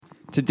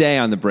today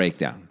on the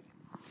breakdown,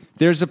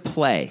 there's a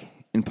play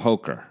in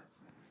poker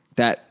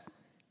that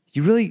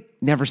you really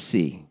never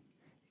see.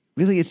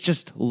 Really, it's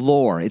just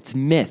lore. It's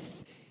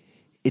myth.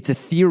 It's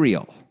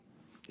ethereal.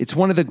 It's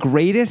one of the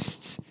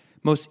greatest,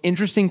 most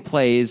interesting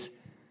plays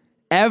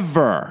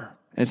ever.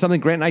 And it's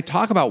something Grant and I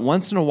talk about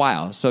once in a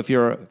while. So if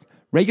you're a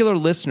regular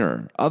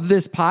listener of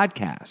this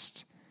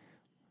podcast,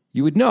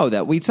 you would know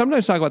that we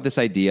sometimes talk about this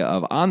idea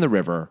of on the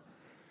river.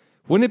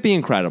 Wouldn't it be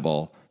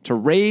incredible to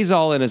raise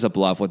all in as a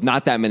bluff with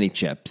not that many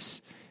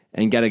chips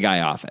and get a guy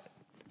off it,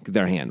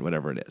 their hand,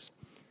 whatever it is?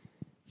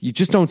 You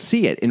just don't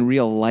see it in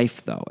real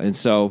life, though. And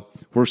so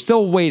we're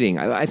still waiting.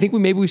 I think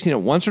we've seen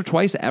it once or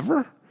twice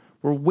ever.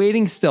 We're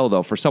waiting still,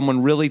 though, for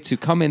someone really to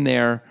come in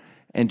there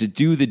and to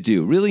do the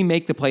do, really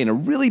make the play in a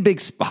really big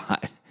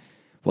spot.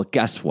 Well,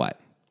 guess what?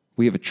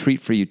 We have a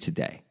treat for you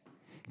today.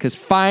 Because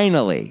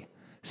finally,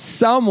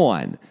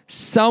 someone,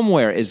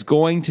 somewhere is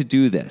going to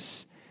do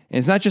this. And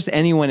it's not just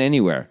anyone,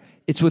 anywhere.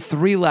 It's with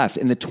 3 left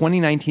in the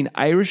 2019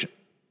 Irish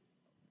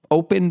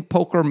Open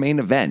Poker main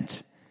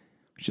event,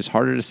 which is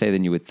harder to say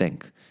than you would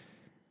think.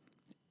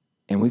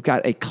 And we've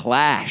got a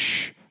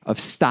clash of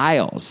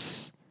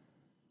styles,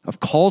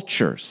 of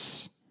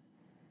cultures,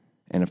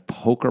 and of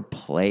poker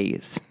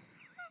plays.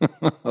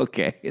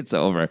 Okay, it's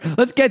over.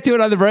 Let's get to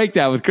it on the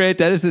breakdown with Grant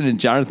Dennison and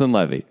Jonathan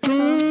Levy.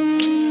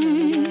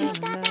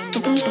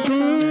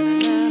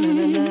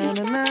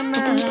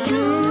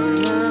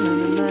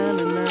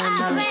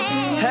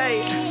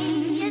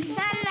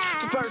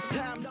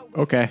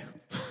 Okay.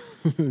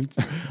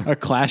 A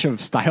clash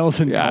of styles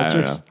and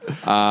cultures.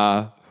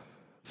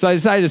 So I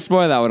decided to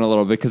spoil that one a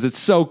little bit because it's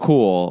so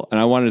cool,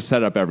 and I wanted to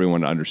set up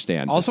everyone to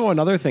understand. Also,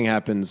 another thing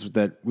happens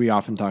that we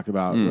often talk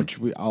about, which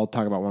I'll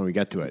talk about when we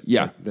get to it.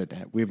 Yeah,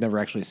 that we've never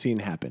actually seen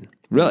happen.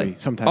 Really?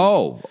 Sometimes.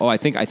 Oh, I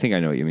think I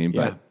know what you mean.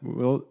 Yeah, but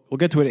we'll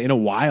get to it in a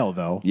while,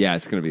 though. Yeah,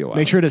 it's going to be a while.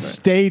 Make sure to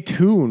stay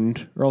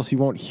tuned, or else you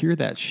won't hear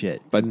that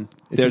shit. But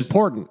it's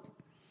important.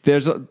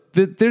 There's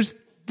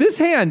this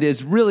hand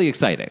is really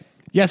exciting.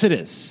 Yes, it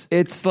is.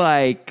 It's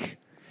like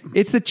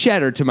it's the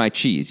cheddar to my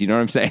cheese. You know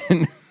what I'm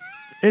saying?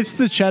 It's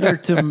the cheddar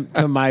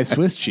to my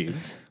Swiss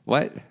cheese.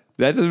 What?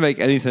 That doesn't make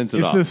any sense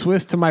at all. It's the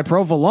Swiss to my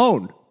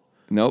provolone.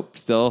 Nope.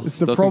 It's still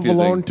the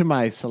provolone confusing. to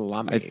my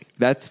salami.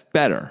 That's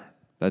better.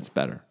 That's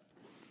better.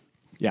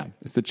 Yeah.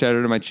 It's the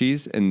cheddar to my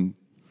cheese. And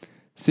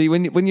see,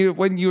 when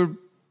you're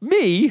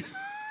me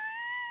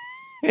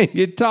and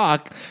you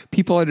talk,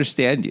 people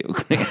understand you,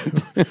 Grant.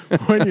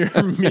 When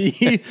you're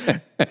me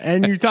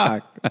and you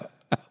talk.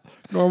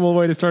 Normal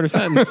way to start a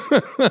sentence.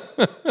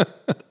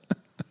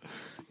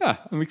 Yeah,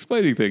 I'm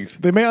explaining things.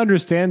 They may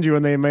understand you,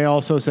 and they may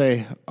also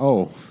say,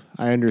 "Oh,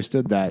 I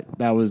understood that.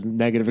 That was a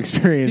negative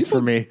experience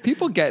for me."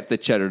 People get the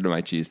cheddar to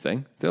my cheese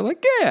thing. They're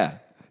like, "Yeah,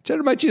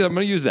 cheddar to my cheese. I'm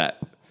going to use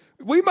that."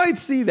 We might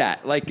see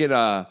that, like in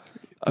a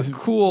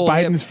cool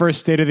Biden's first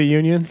State of the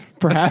Union,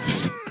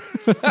 perhaps.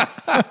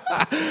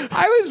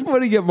 I was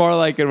putting it more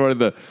like in one of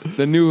the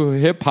new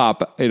hip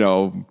hop,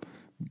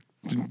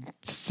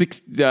 six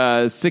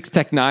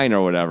Tech 9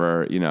 or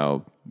whatever,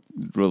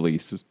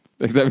 release.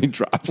 I mean,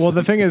 drops. Well,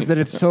 the thing is that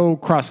it's so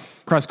cross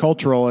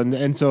cultural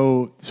and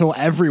so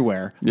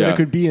everywhere that it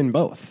could be in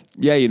both.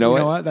 Yeah, you know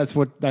what? That's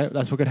what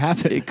could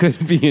happen. It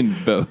could be in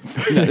both.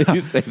 Now that you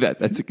say that,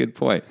 that's a good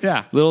point.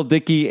 Yeah, Little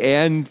Dicky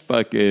and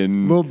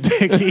fucking Little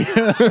Dicky.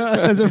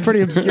 That's a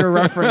pretty obscure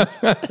reference.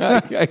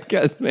 I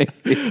guess maybe.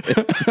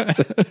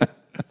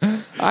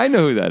 I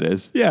know who that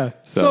is. Yeah,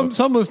 So.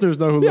 some listeners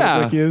know who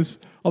Little Dicky is.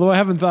 Although I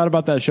haven't thought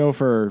about that show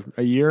for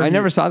a year. I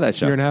never saw that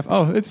show. Year and a half.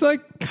 Oh, it's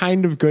like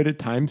kind of good at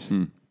times.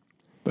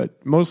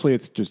 But mostly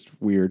it's just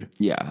weird.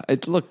 Yeah,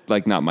 it looked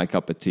like not my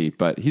cup of tea,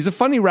 but he's a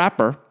funny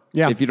rapper.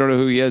 Yeah. If you don't know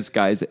who he is,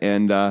 guys.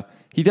 And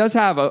he does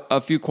have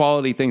a few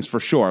quality things for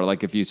sure.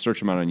 Like if you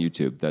search him out on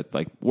YouTube, that's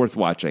like worth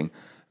watching.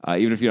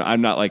 Even if I'm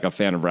not like a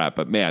fan of rap,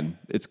 but man,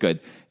 it's good.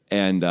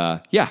 And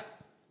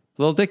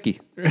Lil Dicky.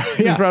 It's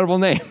an incredible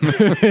name.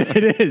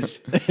 It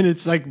is. And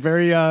it's like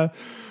very,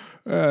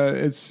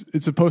 it's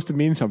supposed to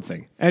mean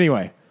something.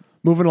 Anyway,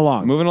 moving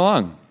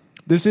along.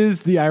 This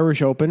is the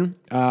Irish Open.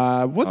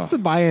 What's the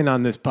buy-in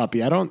on this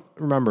puppy? I don't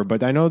remember,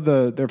 but I know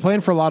they're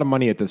playing for a lot of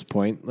money at this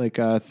point. Like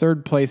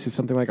third place is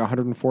something like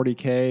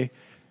 $140K,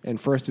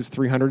 and first is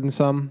 300 and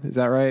some. Is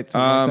that right?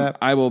 Something like that?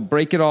 I will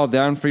break it all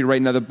down for you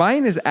right now. The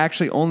buy-in is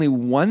actually only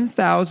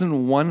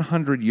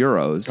 1,100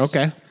 euros.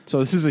 Okay, so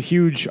this is a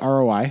huge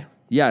ROI.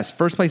 Yes,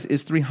 first place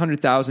is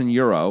 300,000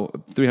 euro,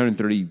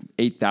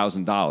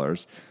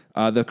 $338,000.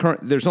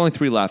 There's only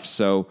 3 left,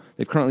 so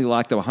they've currently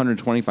locked up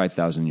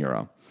 125,000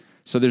 euro.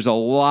 So there's a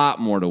lot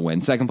more to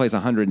win. Second place,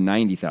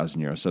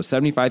 190,000 euros. So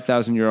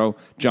 75,000 euro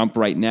jump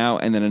right now,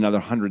 and then another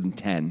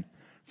 110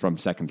 from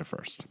second to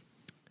first.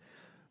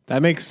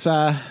 That makes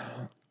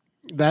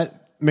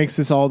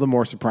this all the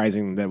more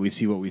surprising that we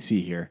see what we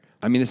see here.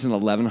 I mean, it's an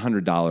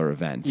 $1,100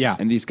 event. Yeah.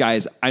 And these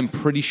guys, I'm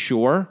pretty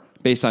sure,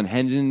 based on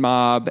Hendon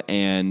Mob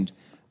and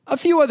a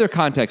few other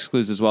context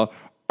clues as well,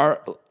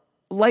 are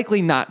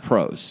likely not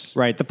pros.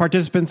 Right. The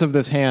participants of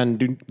this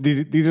hand,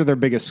 these are their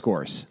biggest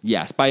scores.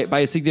 Yes, by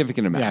a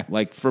significant amount. Yeah.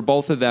 Like for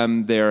both of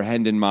them, their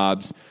Hendon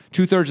mobs,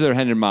 2/3 of their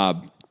Hendon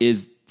mob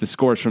is the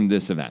scores from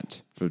this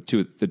event for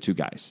the two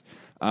guys.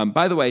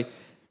 By the way,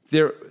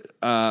 there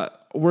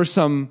were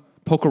some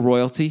poker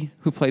royalty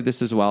who played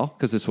this as well,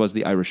 because this was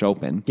the Irish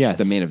Open, yes,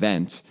 the main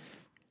event.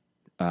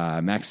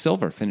 Max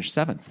Silver finished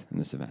 7th in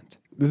this event.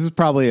 This is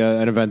probably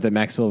an event that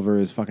Max Silver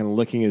is fucking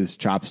licking his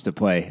chops to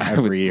play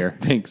every year.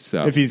 I think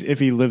so. If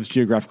he lives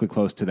geographically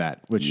close to that,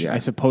 which I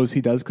suppose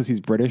he does because he's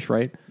British,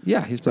 right?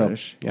 Yeah, he's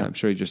British. Yeah. I'm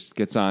sure he just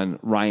gets on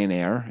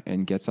Ryanair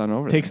and gets on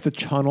over Takes the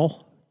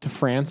Channel to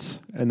France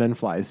and then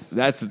flies.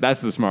 That's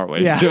the smart way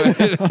to do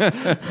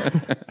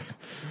it.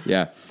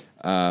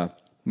 Yeah.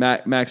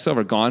 Max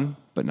Silver gone,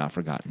 but not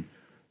forgotten.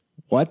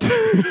 What?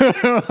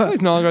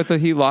 He's no longer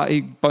he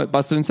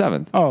busted in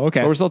 7th. Oh,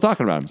 okay. But we're still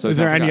talking about him. So is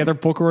there any other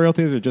poker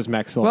royalties or just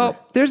Max Silver?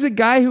 Well, there's a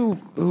guy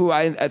who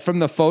I from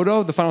the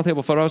final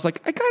table photo, I was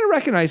like, I kind of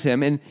recognize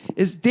him. And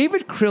is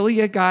David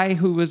Crilly a guy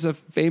who was a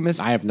famous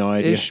I have no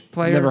idea.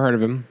 Player? Never heard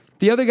of him.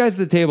 The other guys at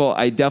the table,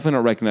 I definitely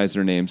don't recognize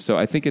their names. So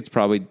I think it's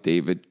probably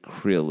David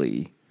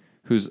Crilly,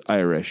 who's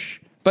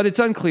Irish. But it's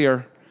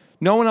unclear.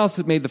 No one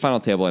else made the final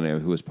table anyway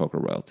who was poker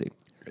royalty.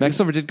 Max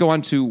Silver did go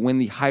on to win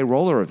the High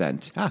Roller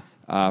event.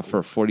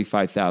 For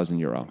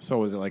 €45,000. So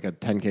was it like a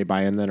 10K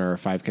buy-in then, or a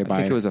 5K buy-in? I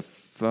think it was a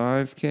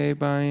 5K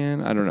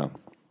buy-in. I don't know.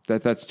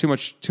 That's too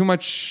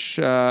much.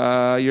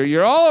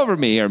 You're all over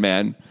me here,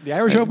 man. The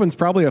Irish Open's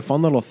probably a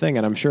fun little thing,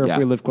 and I'm sure if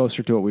we lived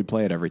closer to it, we'd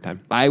play it every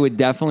time. I would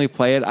definitely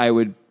play it. I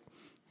would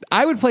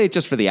play it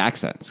just for the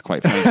accents,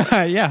 quite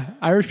frankly. Yeah,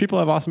 Irish people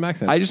have awesome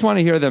accents. I just want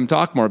to hear them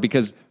talk more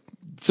because.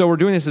 So we're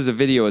doing this as a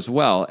video as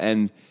well,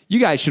 and you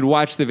guys should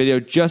watch the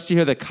video just to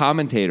hear the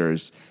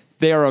commentators.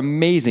 They are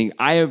amazing.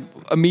 I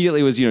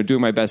immediately was, doing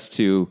my best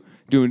to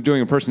doing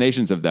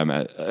impersonations of them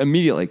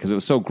immediately because it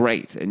was so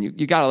great. And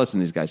you got to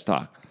listen to these guys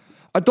talk.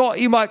 I thought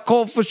you might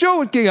call for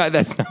sure.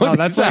 That's not what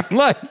that's like.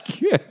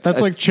 That's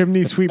like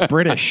chimney sweep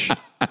British.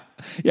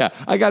 Yeah,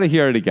 I got to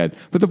hear it again.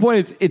 But the point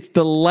is, it's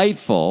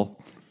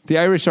delightful. The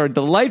Irish are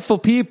delightful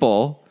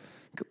people.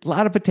 A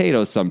lot of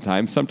potatoes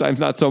sometimes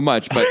not so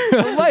much, but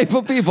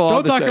delightful people.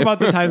 Don't talk about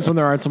the times when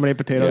there aren't so many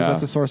potatoes. Yeah.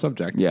 That's a sore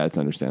subject. Yeah, it's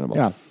understandable.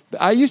 Yeah.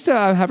 I used to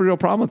have a real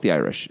problem with the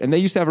Irish, and they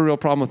used to have a real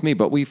problem with me,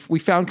 but we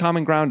found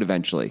common ground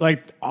eventually.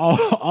 Like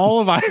all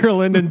of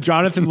Ireland and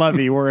Jonathan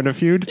Levy were in a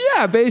feud?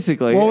 Yeah,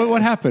 basically. Well,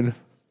 what happened?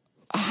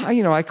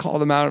 I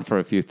called them out for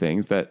a few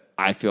things that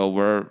I feel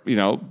were,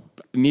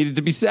 needed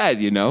to be said,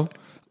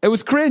 It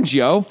was cringe,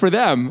 for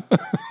them.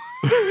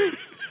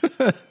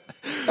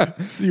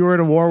 So you were in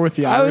a war with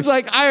the Irish? I was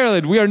like,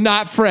 Ireland, we are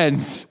not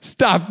friends.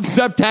 Stop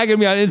tagging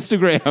me on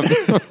Instagram.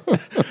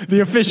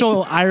 The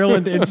official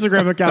Ireland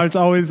Instagram account's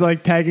always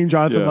like tagging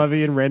Jonathan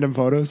Levy in random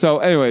photos. So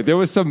anyway, there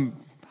was some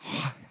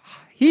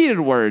heated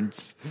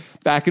words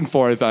back and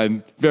forth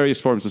on various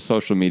forms of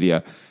social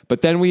media.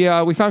 But then we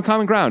found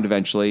common ground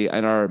eventually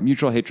and our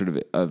mutual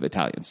hatred of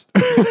Italians.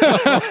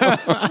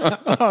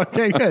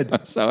 Okay,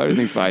 good. So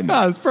everything's fine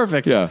now. Oh, that's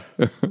perfect. Yeah.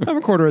 I'm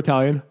a quarter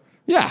Italian.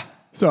 Yeah.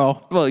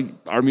 So, well,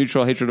 our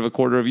mutual hatred of a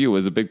quarter of you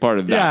was a big part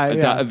of that.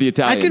 Of the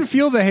Italians. I can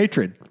feel the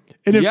hatred,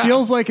 and it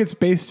feels like it's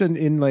based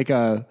in like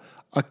a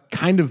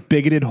kind of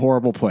bigoted,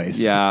 horrible place.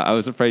 Yeah, I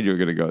was afraid you were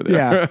going to go there.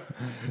 Yeah.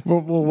 Well,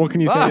 what can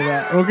you say to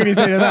that? What can you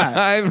say to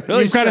that?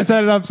 You've kind of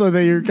set it up so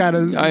that you're kind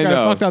of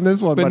fucked on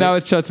this one. But now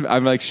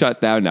I'm like shut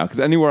down now because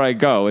anywhere I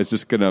go, it's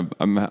just gonna.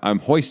 I'm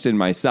hoisting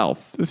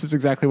myself. This is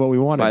exactly what we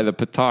wanted by the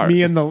petard.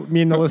 Me and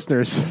the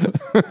listeners.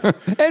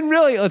 And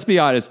really, let's be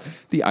honest,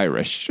 the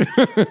Irish,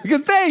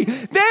 because they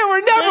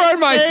were never on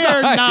my side.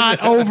 They're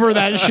not over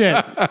that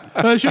shit.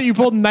 That shit you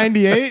pulled in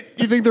 '98.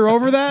 You think they're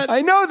over that?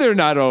 I know they're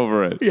not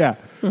over it. Yeah.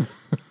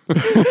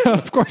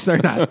 Of course they're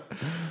not.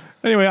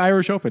 Anyway,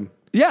 Irish Open.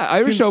 Yeah,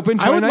 Irish Open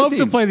 2019. I would love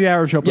to play the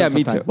Irish Open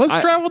sometime. Me too.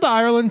 Let's travel to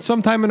Ireland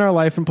sometime in our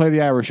life and play the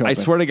Irish Open. I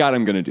swear to God,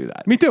 I'm going to do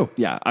that. Me too.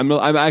 Yeah, I'm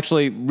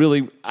actually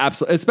really,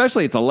 absolutely,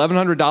 especially it's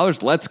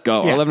 $1,100. Let's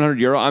go. Yeah.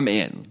 €1,100. I'm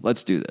in.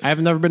 Let's do this. I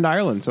have never been to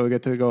Ireland, so we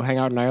get to go hang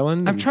out in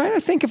Ireland. I'm trying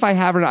to think if I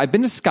have or not. I've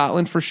been to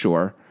Scotland for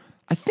sure.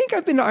 I think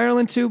I've been to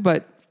Ireland too,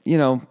 but, it's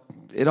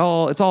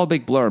all a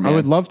big blur, man. I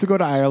would love to go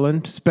to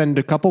Ireland, spend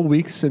a couple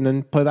weeks, and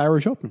then play the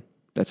Irish Open.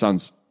 That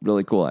sounds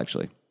really cool,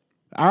 actually.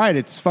 All right,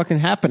 it's fucking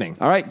happening.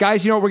 All right,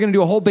 guys, we're going to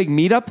do a whole big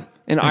meetup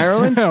in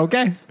Ireland.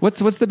 Okay. What's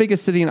the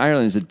biggest city in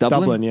Ireland? Is it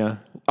Dublin? Dublin, yeah.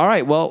 All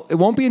right, well, it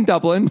won't be in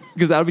Dublin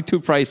because that would be too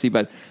pricey,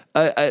 but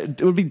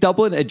it would be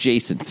Dublin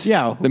adjacent.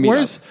 Yeah.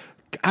 Where's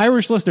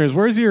Irish listeners?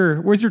 Where's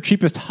your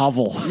cheapest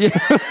hovel? Yeah.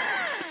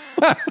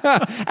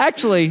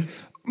 Actually,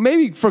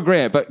 maybe for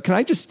Grant, but can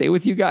I just stay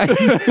with you guys?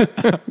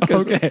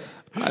 Okay.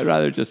 I'd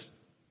rather just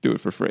do it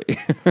for free.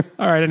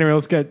 All right, anyway,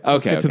 let's get to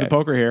the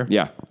poker here.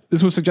 Yeah.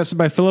 This was suggested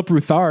by Philip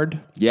Routhard.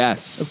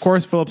 Yes. Of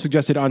course, Philip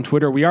suggested on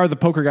Twitter. We are the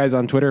Poker Guys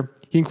on Twitter.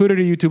 He included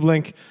a YouTube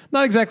link.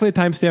 Not exactly a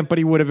timestamp, but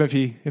he would have if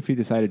he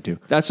decided to.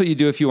 That's what you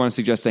do if you want to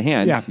suggest a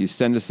hand. Yeah. You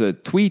send us a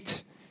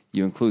tweet,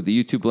 you include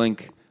the YouTube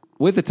link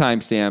with a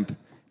timestamp,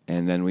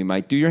 and then we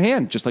might do your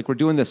hand, just like we're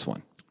doing this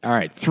one. All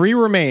right, 3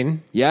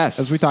 remain. Yes.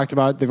 As we talked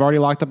about, they've already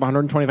locked up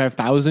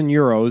 125,000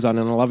 euros on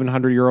an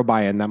 1,100 euro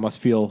buy-in. That must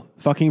feel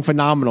fucking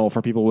phenomenal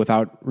for people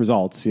without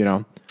results, you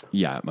know?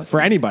 Yeah, it must For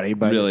be anybody,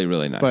 but really,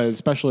 really nice. But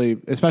especially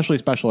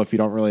special if you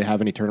don't really have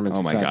any tournament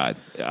Oh success.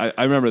 my God.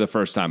 I remember the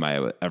first time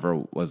I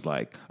ever was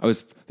like, there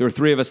were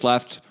 3 of us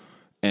left,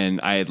 and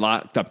I had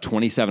locked up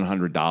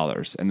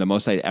 $2,700, and the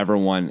most I'd ever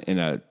won in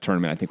a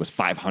tournament, I think, was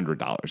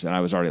 $500. And I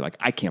was already like,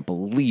 I can't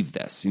believe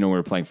this. You know, we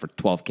were playing for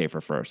 $12K for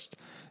first.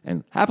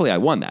 And happily I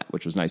won that,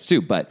 which was nice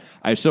too. But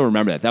I still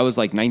remember that. That was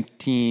like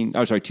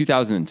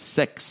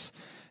 2006.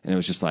 And it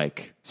was just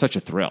like such a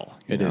thrill.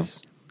 It is.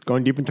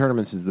 Going deep in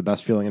tournaments is the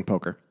best feeling in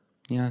poker.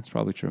 Yeah, it's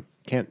probably true.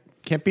 Can't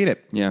beat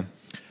it. Yeah.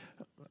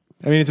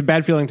 I mean, it's a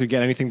bad feeling to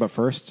get anything but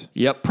first.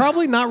 Yep.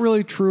 Probably not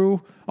really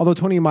true, although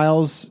 20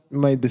 Miles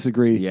might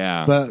disagree.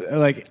 Yeah. But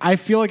like, I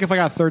feel like if I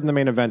got third in the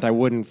main event, I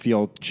wouldn't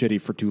feel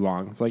shitty for too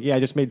long. It's like, yeah, I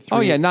just made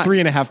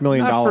 $3.5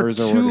 million. Not for or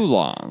too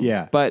long.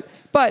 Yeah. But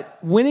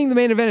winning the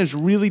main event is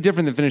really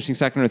different than finishing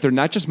second or third,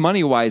 not just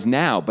money-wise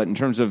now, but in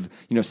terms of,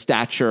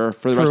 stature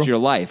for the rest of your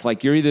life.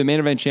 Like, you're either the main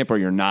event champ or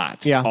you're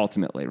not,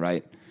 ultimately,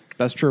 right?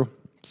 That's true.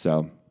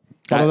 So...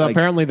 Although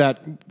apparently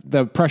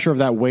the pressure of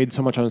that weighed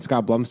so much on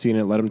Scott Blumstein,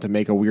 it led him to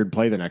make a weird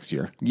play the next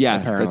year. Yeah,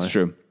 apparently. That's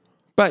true.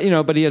 But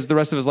but he has the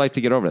rest of his life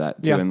to get over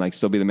that too, and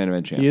still be the main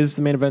event champ. He is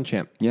the main event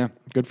champ. Yeah,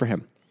 good for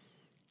him.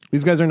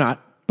 These guys are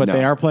not, but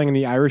they are playing in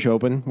the Irish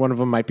Open. One of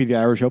them might be the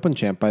Irish Open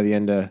champ by the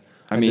end of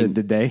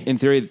the day. In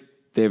theory,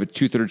 they have a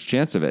 2/3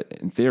 chance of it.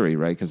 In theory,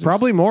 right? Because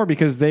probably more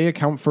because they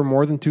account for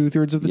more than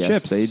 2/3 of the chips.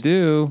 Yes, they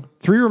do.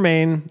 3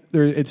 remain.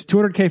 It's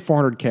 $200K,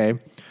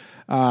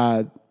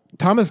 $400K.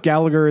 Thomas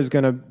Gallagher is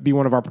going to be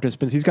one of our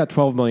participants. He's got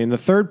 12 million. The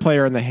third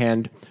player in the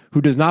hand who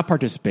does not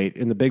participate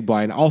in the big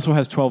blind also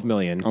has 12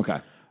 million. Okay.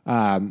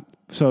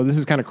 So this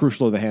is kind of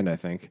crucial to the hand, I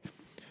think.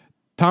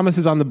 Thomas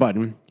is on the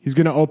button. He's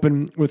going to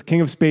open with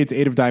King of Spades,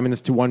 8 of Diamonds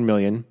to 1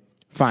 million.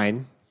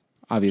 Fine.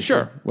 Obviously.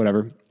 Sure.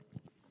 Whatever.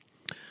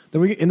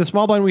 Then in the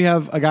small blind, we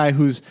have a guy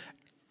whose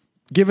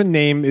given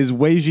name is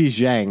Weiji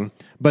Zhang,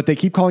 but they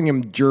keep calling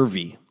him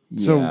Jervy.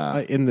 So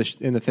in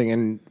the thing,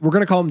 and we're going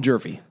to call him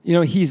Jervy.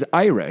 He's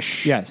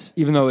Irish. Yes.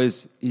 Even though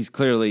he's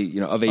clearly,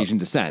 of Asian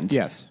descent.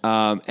 Yes.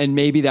 And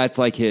maybe that's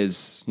like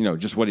his,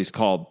 just what he's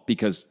called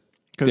because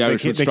the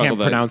Irish would struggle can't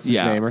pronounce his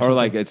name or something.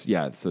 like it's,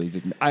 so he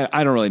didn't,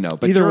 I don't really know.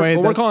 But either way,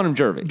 we're calling him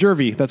Jervy.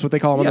 Jervy, that's what they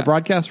call him on the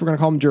broadcast. We're going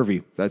to call him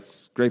Jervy.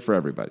 That's great for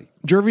everybody.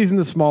 Jervy's in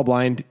the small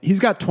blind. He's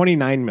got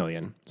 29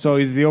 million. So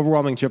he's the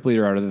overwhelming chip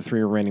leader out of the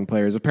 3 remaining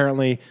players.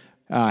 Apparently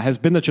has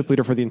been the chip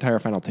leader for the entire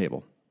final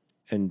table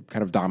and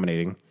kind of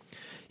dominating.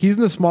 He's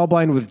in the small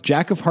blind with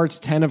Jack of Hearts,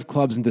 10 of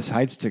clubs, and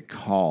decides to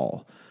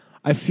call.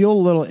 I feel a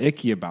little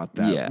icky about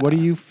that. Yeah. What do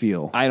you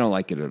feel? I don't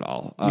like it at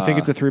all. You think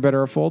it's a 3-bet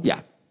or a fold? Yeah,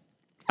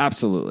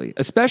 absolutely.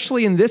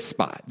 Especially in this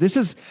spot. This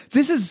is.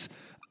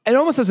 It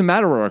almost doesn't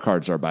matter where our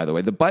cards are, by the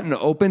way. The button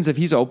opens. If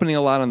he's opening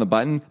a lot on the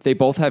button, they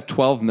both have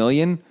 12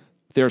 million.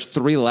 There's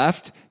 3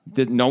 left.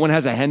 No one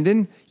has a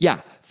Hendon.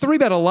 Yeah,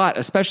 3-bet a lot,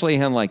 especially a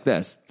hand like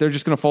this. They're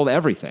just going to fold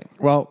everything.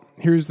 Well,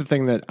 here's the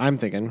thing that I'm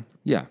thinking.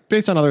 Yeah.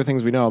 Based on other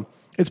things we know,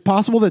 it's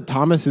possible that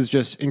Thomas is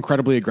just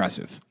incredibly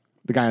aggressive,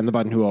 the guy on the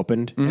button who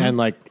opened, and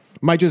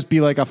might just be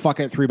like a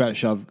fuck it 3-bet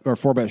shove or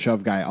 4-bet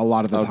shove guy a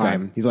lot of the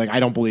time. He's like, I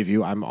don't believe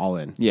you. I'm all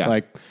in. Yeah.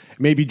 Like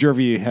maybe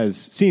Jervy has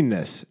seen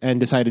this and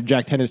decided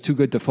Jack 10 is too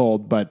good to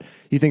fold, but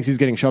he thinks he's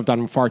getting shoved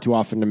on far too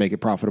often to make it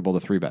profitable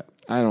to 3-bet.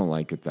 I don't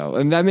like it though.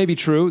 And that may be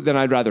true. Then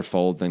I'd rather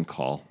fold than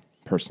call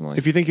personally.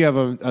 If you think you have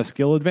a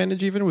skill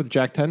advantage even with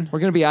Jack 10, we're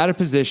going to be out of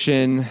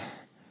position.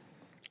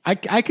 I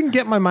can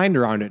get my mind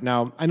around it.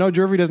 Now, I know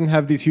Jervy doesn't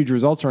have these huge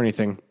results or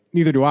anything.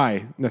 Neither do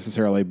I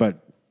necessarily,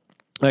 but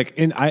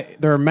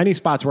there are many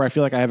spots where I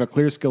feel like I have a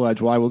clear skill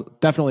edge. Well, I will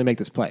definitely make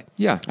this play.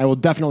 Yeah. I will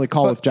definitely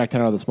call with Jack 10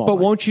 out of the small But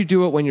blind. won't you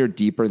do it when you're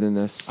deeper than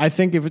this? I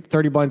think if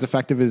 30 blinds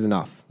effective is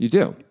enough. You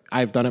do?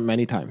 I've done it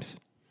many times.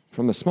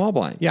 From the small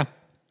blind? Yeah.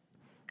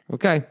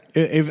 Okay.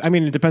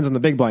 It depends on the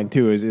big blind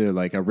too. Is it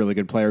like a really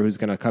good player who's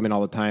going to come in all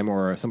the time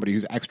or somebody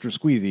who's extra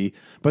squeezy?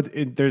 But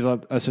there's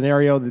a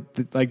scenario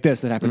that like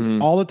this that happens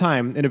all the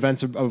time in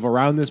events of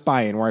around this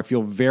buy-in where I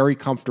feel very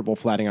comfortable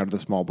flatting out of the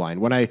small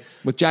blind.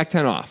 With Jack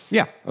 10 off?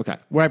 Yeah. Okay.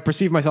 When I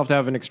perceive myself to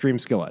have an extreme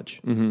skill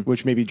edge,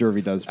 which maybe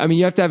Jervy does. I mean,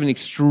 you have to have an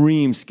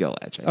extreme skill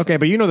edge. Okay,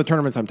 but you know the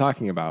tournaments I'm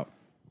talking about.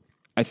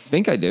 I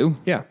think I do.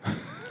 Yeah.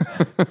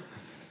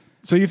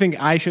 So you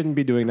think I shouldn't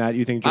be doing that?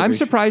 You think I'm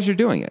surprised you're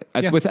doing it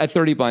Yeah. at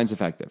 30 blinds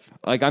effective.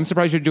 Like, I'm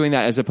surprised you're doing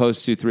that as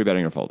opposed to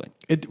 3-betting or folding.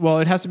 It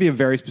has to be a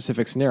very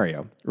specific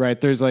scenario,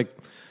 right? There's like,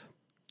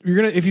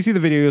 if you see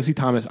the video, you'll see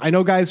Thomas. I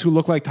know guys who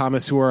look like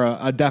Thomas who are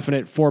a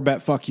definite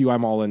 4-bet, fuck you,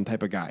 I'm all in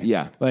type of guy.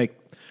 Yeah. Like,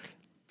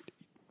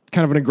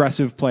 kind of an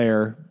aggressive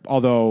player,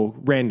 although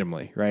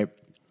randomly, right?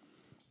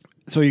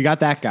 So you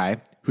got that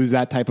guy who's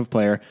that type of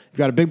player. You've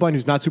got a big blind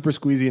who's not super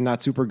squeezy and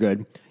not super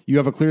good. You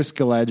have a clear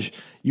skill edge.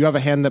 You have a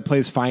hand that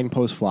plays fine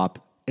post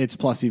flop. It's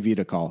plus EV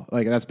to call.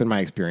 Like, that's been my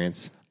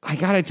experience. I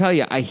got to tell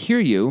you, I hear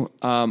you.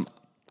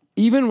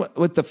 Even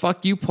with the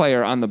fuck you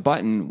player on the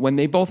button, when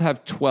they both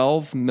have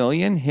 12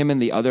 million, him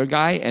and the other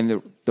guy,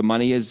 and the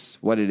money is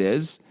what it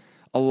is,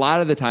 a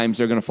lot of the times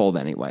they're going to fold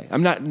anyway.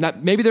 I'm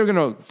not maybe they're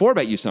going to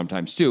 4-bet you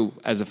sometimes too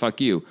as a fuck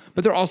you,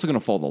 but they're also going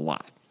to fold a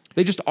lot.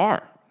 They just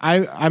are.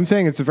 I'm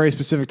saying it's a very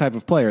specific type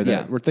of player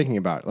that we're thinking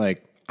about.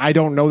 Like, I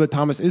don't know that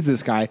Thomas is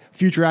this guy.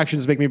 Future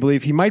actions make me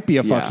believe he might be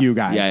a fuck you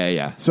guy.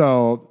 Yeah.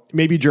 So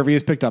maybe Jervy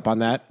has picked up on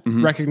that,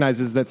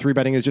 recognizes that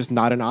 3-betting is just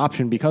not an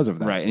option because of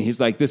that. Right. And he's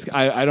like, this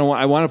I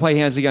want to play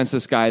hands against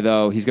this guy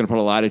though. He's going to put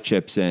a lot of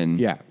chips in.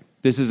 Yeah.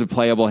 This is a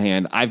playable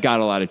hand. I've got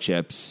a lot of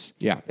chips.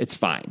 Yeah. It's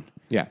fine.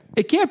 Yeah.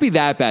 It can't be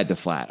that bad to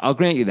flat. I'll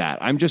grant you that.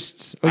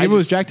 If it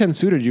was Jack 10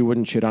 suited, you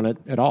wouldn't shit on it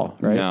at all,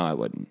 right? No, I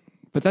wouldn't.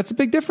 But that's a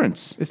big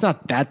difference. It's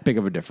not that big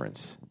of a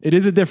difference. It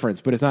is a difference,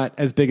 but it's not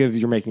as big as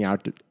you are making it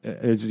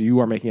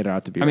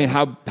out to be. I mean,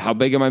 how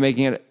big am I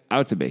making it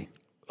out to be?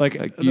 Like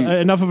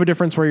enough of a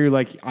difference where you're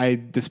like, I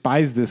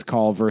despise this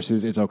call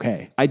versus it's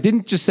okay. I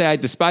didn't just say I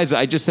despise it.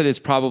 I just said it's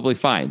probably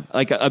fine.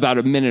 Like about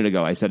a minute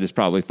ago, I said it's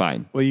probably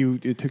fine. Well,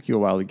 it took you a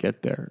while to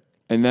get there.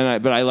 And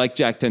then but I like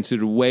Jack 10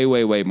 suited way,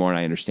 way, way more, and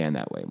I understand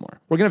that way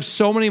more. We're going to have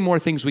so many more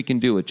things we can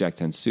do with Jack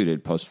 10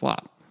 suited post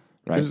flop.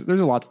 Right. There's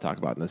a lot to talk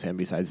about in this hand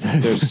besides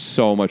this. There's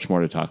so much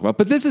more to talk about.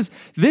 But this is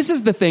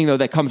the thing, though,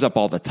 that comes up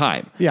all the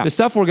time. Yeah. The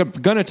stuff we're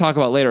going to talk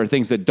about later are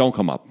things that don't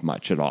come up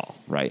much at all,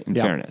 right, in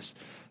fairness.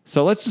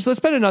 So let's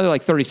spend another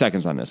like 30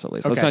 seconds on this at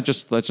least. Okay.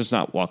 Let's just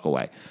not walk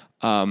away.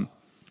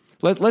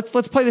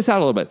 Let's play this out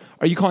a little bit.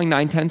 Are you calling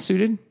 9-10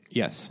 suited?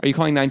 Yes. Are you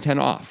calling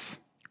 9-10 off?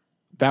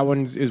 That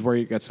one is where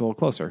it gets a little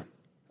closer.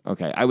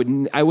 Okay. I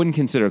wouldn't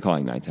consider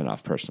calling 9-10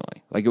 off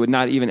personally. Like, it would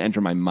not even enter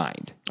my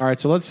mind. All right,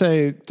 so let's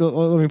say,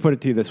 let me put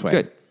it to you this way.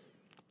 Good.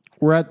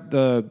 We're at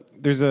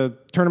there's a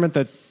tournament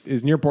that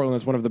is near Portland.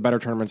 It's one of the better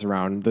tournaments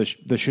around,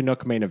 the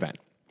Chinook main event.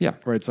 Yeah.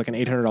 Where it's like an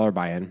 $800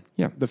 buy-in.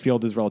 Yeah. The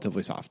field is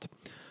relatively soft.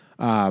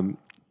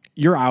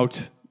 You're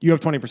out. You have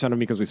 20% of me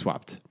because we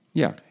swapped.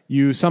 Yeah.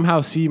 You somehow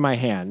see my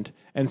hand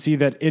and see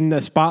that in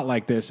a spot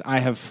like this, I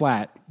have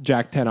flat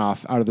Jack 10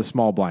 off out of the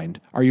small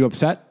blind. Are you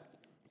upset?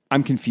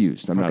 I'm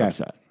confused. I'm not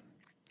upset.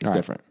 It's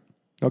different.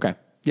 Okay.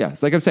 Yeah.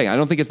 It's like I'm saying, I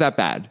don't think it's that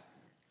bad.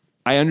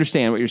 I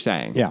understand what you're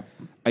saying. Yeah.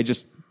 I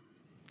just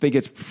think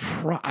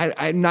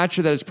I'm not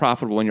sure that it's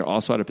profitable when you're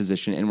also out of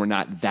position and we're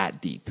not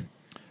that deep.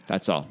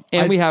 That's all.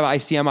 And we have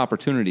ICM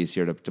opportunities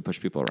here to push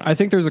people around. I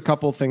think there's a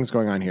couple things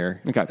going on here.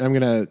 Okay. And I'm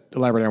going to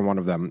elaborate on one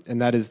of them.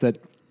 And that is that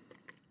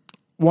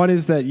one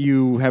is that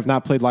you have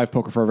not played live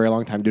poker for a very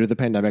long time due to the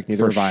pandemic.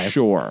 Neither have I. For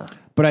sure.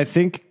 But I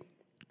think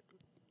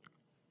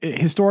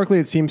historically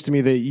it seems to me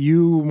that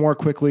you more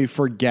quickly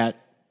forget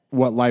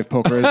what live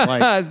poker is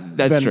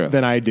like true.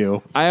 than I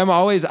do. I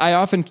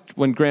often,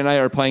 when Grant and I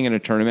are playing in a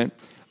tournament,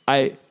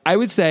 I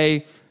would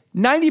say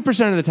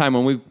 90% of the time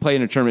when we play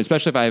in a tournament,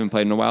 especially if I haven't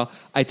played in a while,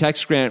 I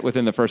text Grant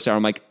within the first hour.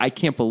 I'm like, I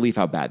can't believe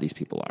how bad these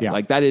people are. Yeah.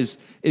 Like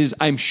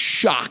I'm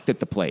shocked at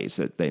the plays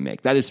that they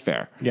make. That is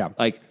fair. Yeah.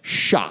 Like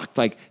shocked.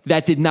 Like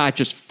that did not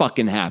just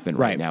fucking happen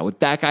right now with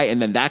that guy.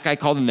 And then that guy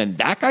called and then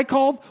that guy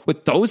called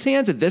with those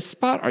hands at this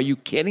spot. Are you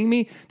kidding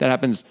me? That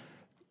happens,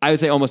 I would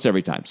say almost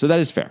every time. So that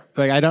is fair.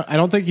 Like I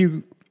don't think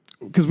you,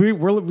 because we've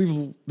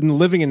been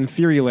living in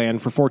theory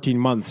land for 14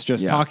 months,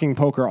 just talking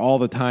poker all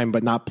the time,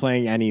 but not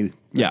playing any,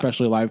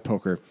 especially live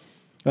poker.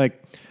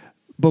 Like,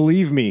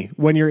 believe me,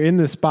 when you're in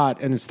this spot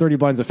and it's 30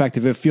 blinds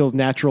effective, it feels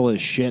natural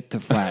as shit to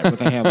flat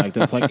with a hand like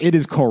this. Like, it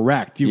is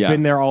correct. You've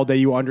been there all day.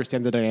 You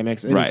understand the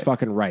dynamics. It is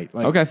fucking right.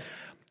 Like, okay.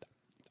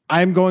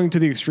 I'm going to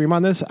the extreme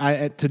on this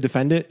to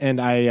defend it,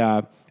 and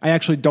I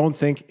actually don't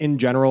think, in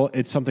general,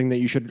 it's something that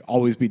you should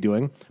always be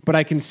doing. But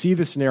I can see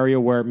the scenario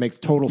where it makes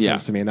total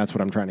sense to me, and that's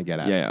what I'm trying to get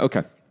at. Yeah,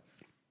 okay.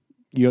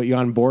 You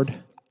on board?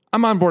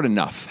 I'm on board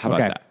enough. How about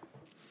that?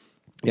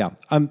 Yeah.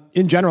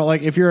 In general,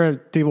 like if you're a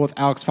table with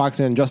Alex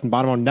Foxen and Justin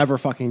Bonomo, never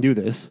fucking do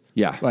this.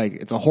 Yeah. Like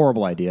it's a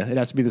horrible idea. It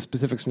has to be the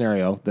specific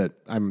scenario that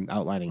I'm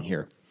outlining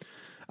here.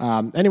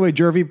 Anyway,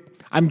 Jervy,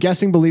 I'm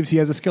guessing believes he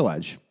has a skill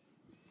edge.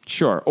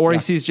 Sure. Or he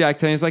sees Jack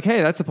 10. He's like,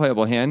 hey, that's a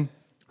playable hand.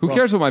 Who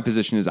cares what my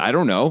position is? I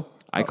don't know.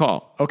 I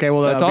call. Okay,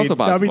 well, that's also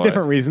possible. That'll be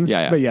different reasons.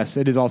 Yeah. But yes,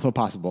 it is also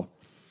possible.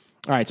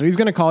 All right, so he's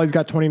going to call. He's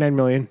got 29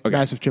 million. Okay.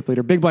 Massive chip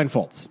leader. Big blind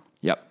folds.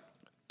 Yep.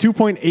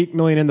 2.8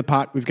 million in the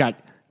pot. We've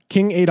got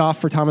King 8 off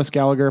for Thomas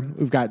Gallagher.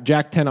 We've got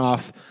Jack 10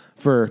 off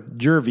for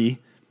Jervy.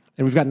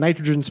 And we've got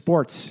Nitrogen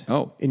Sports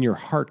in your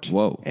heart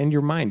and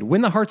your mind.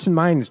 Win the hearts and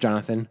minds,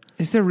 Jonathan.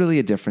 Is there really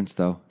a difference,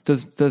 though?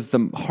 Does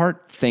the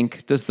heart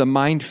think? Does the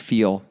mind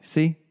feel?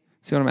 See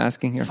what I'm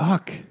asking here?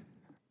 Fuck.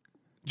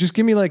 Just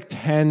give me like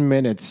 10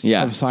 minutes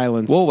of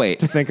silence. We'll wait.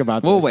 To think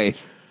about this. We'll wait.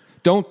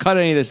 Don't cut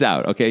any of this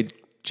out, okay,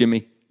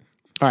 Jimmy?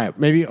 All right.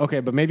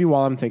 But maybe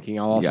while I'm thinking,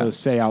 I'll also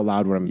say out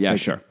loud what I'm thinking. Yeah,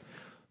 sure.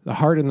 The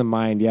heart and the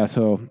mind. Yeah,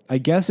 so I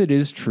guess it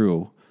is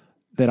true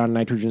that on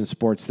Nitrogen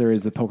Sports, there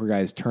is the Poker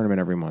Guys tournament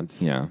every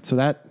month. Yeah. So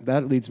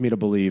that leads me to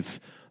believe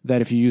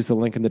that if you use the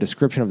link in the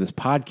description of this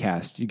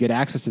podcast, you get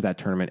access to that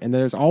tournament. And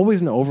there's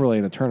always an overlay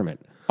in the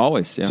tournament.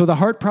 Always, yeah. So the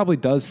heart probably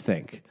does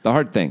think. The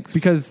heart thinks.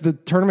 Because the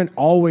tournament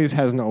always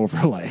has an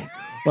overlay.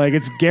 Like,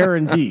 it's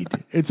guaranteed.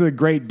 It's a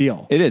great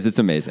deal. It is. It's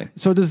amazing.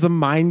 So does the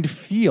mind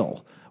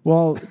feel?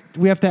 Well,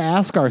 we have to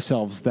ask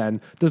ourselves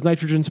then, does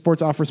Nitrogen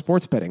Sports offer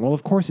sports betting? Well,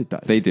 of course it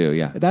does. They do,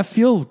 yeah. That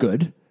feels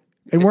good.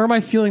 And where am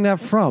I feeling that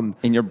from?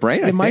 In your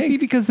brain, It might be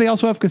because they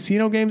also have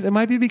casino games. It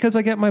might be because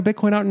I get my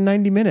Bitcoin out in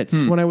 90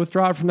 minutes when I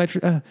withdraw it from that.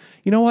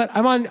 You know what?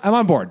 I'm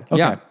on board. Okay.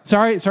 Yeah.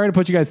 Sorry to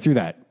put you guys through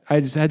that. I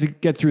just had to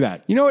get through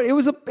that. You know what? It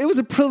was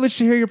a privilege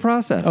to hear your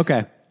process.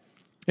 Okay.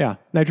 Yeah.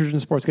 Nitrogen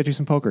Sports, get you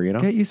some poker, you know?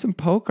 Get you some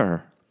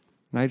poker.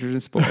 Nitrogen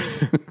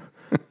Sports.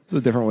 It's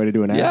a different way to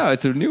do an ad. Yeah,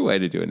 it's a new way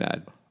to do an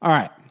ad. All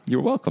right.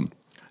 You're welcome.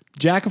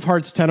 Jack of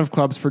Hearts, 10 of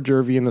clubs for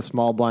Jervy in the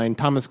small blind.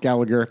 Thomas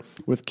Gallagher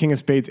with King of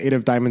Spades, 8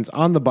 of diamonds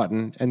on the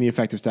button, and the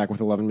effective stack with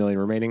 11 million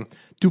remaining.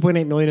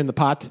 2.8 million in the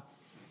pot.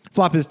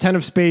 Flop is 10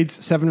 of spades,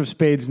 7 of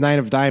spades, 9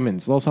 of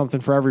diamonds. A little something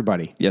for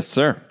everybody. Yes,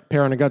 sir.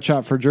 Pair and a gut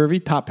shot for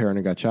Jervy, top pair and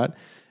a gut shot.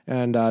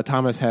 And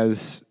Thomas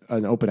has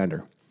an open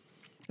ender.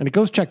 And it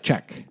goes check,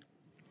 check.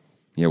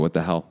 Yeah, what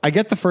the hell? I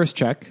get the first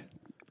check.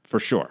 For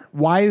sure.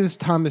 Why is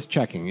Thomas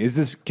checking?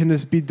 Can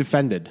this be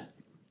defended?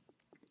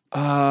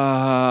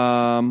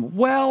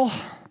 Well,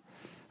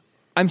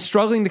 I'm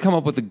struggling to come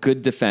up with a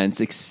good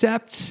defense,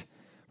 except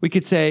we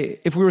could say,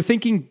 if we were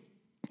thinking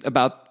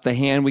about the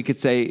hand, we could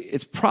say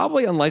it's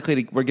probably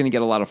unlikely we're going to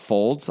get a lot of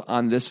folds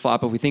on this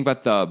flop if we think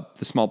about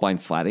the small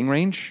blind flatting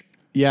range.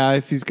 Yeah,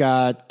 if he's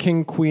got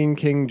king, queen,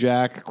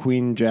 jack,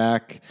 queen,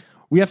 jack,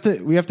 we have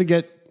to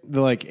get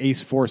the like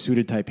ace 4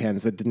 suited type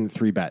hands that didn't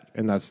 3-bet,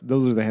 and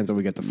those are the hands that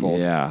we get to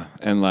fold. Yeah,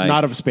 and like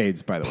not of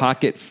spades, by the way.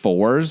 Pocket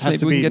fours, Has maybe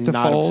to we be can get to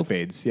not fold. Of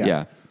spades,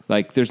 yeah.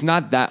 Like there's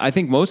not that. I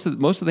think most of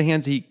the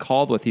hands he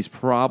called with, he's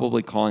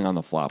probably calling on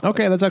the flop.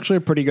 Okay, that's actually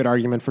a pretty good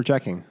argument for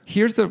checking.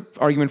 Here's the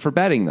argument for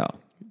betting, though.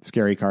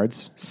 Scary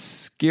cards.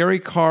 Scary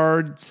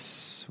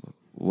cards.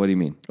 What do you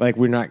mean? Like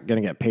we're not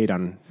going to get paid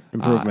on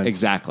improvements.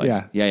 Exactly.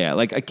 Yeah.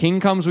 Like a king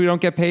comes, we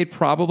don't get paid,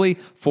 probably.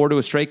 4 to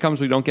a straight comes,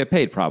 we don't get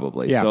paid,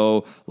 probably. Yeah.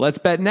 So let's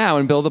bet now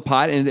and build a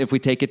pot. And if we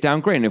take it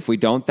down, great. And if we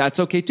don't, that's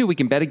okay too. We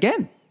can bet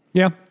again.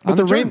 Yeah, but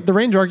On the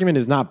range argument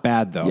is not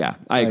bad, though. Yeah,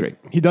 I agree.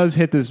 He does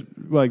hit this,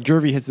 like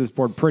Jervy hits this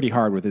board pretty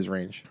hard with his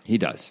range. He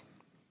does.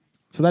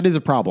 So that is a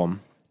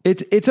problem.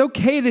 It's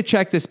okay to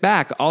check this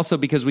back also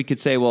because we could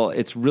say, well,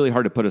 it's really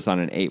hard to put us on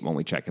an 8 when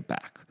we check it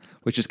back,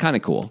 which is kind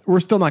of cool. We're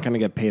still not going to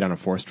get paid on a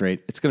 4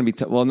 straight. It's going to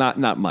be,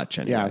 not much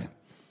anyway.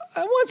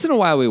 Yeah. Once in a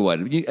while we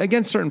would.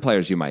 Against certain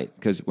players you might,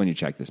 because when you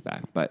check this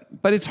back. But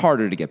it's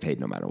harder to get paid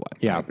no matter what.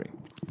 Yeah. I agree.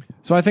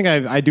 So I think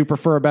I do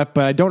prefer a bet,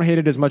 but I don't hate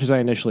it as much as I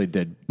initially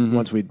did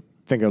once we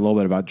think a little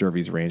bit about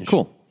Jervy's range.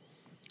 Cool.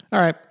 All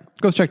right.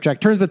 Goes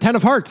check. Turns the 10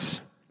 of hearts.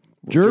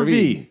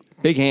 Jervy.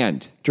 Big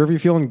hand. Jervy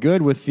feeling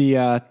good with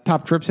the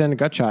top trips and a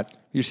gut shot.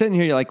 You're sitting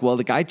here, you're like, well,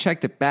 the guy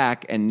checked it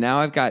back, and now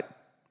I've got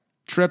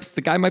trips.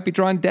 The guy might be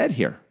drawing dead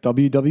here.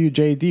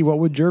 WWJD, what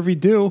would Jervy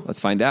do? Let's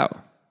find out.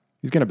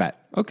 He's going to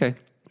bet. Okay.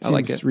 I Seems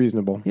like it.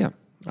 reasonable. Yeah.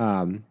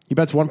 He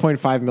bets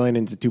 1.5 million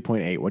into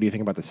 2.8. What do you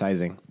think about the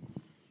sizing?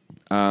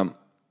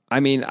 I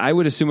mean, I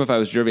would assume if I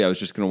was Jervy, I was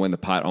just going to win the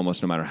pot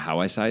almost no matter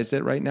how I sized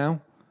it right now.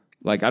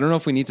 Like, I don't know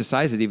if we need to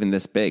size it even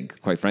this big,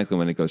 quite frankly,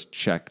 when it goes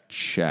check.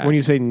 When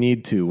you say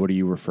need to, what are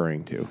you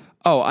referring to?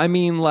 Oh, I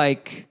mean,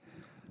 like,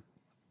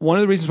 one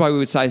of the reasons why we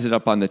would size it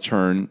up on the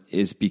turn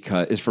is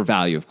for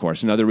value, of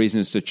course. Another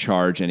reason is to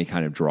charge any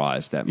kind of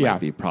draws that might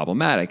be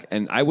problematic.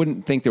 And I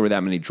wouldn't think there were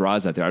that many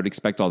draws out there. I would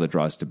expect all the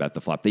draws to bet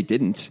the flop. They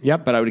didn't.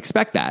 Yep. But I would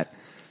expect that.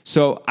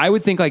 So I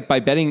would think like by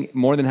betting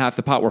more than half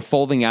the pot, we're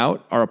folding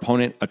out our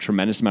opponent a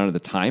tremendous amount of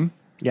the time.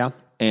 Yeah.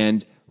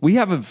 And we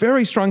have a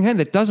very strong hand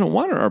that doesn't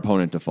want our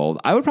opponent to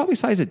fold. I would probably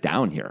size it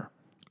down here.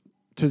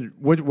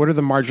 What are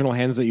the marginal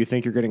hands that you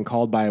think you're getting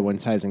called by when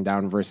sizing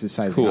down versus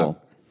sizing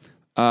up?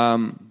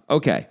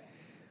 Okay.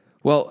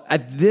 Well,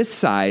 at this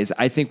size,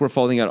 I think we're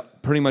folding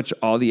out pretty much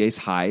all the ace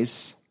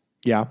highs.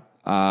 Yeah.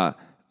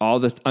 All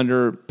the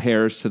under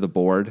pairs to the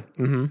board.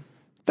 Mm-hmm.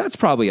 That's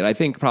probably it. I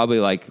think probably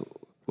like,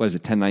 what is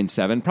it, 10, 9,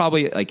 7?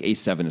 Probably like ace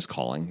 7 is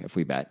calling if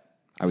we bet.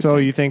 So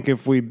you think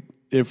if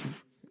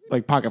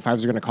like pocket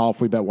fives are going to call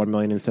if we bet 1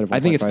 million instead of 1.5? I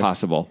think it's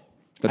possible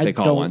that they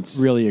call once. I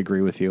don't really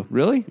agree with you.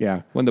 Really?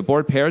 Yeah. When the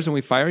board pairs and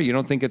we fire, you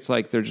don't think it's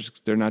like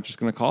they're not just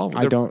going to call?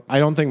 I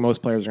don't think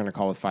most players are going to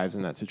call with fives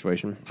in that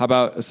situation. How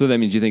about, so that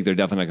means you think they're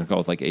definitely not going to call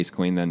with like ace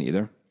queen then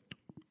either?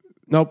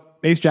 Nope.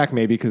 Ace jack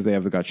maybe because they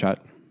have the gut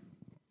shot.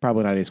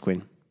 Probably not ace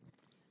queen.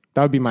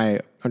 That would be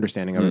my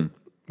understanding of it.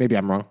 Maybe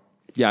I'm wrong.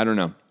 Yeah, I don't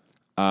know.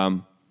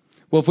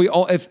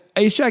 Well, if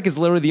ace jack is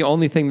literally the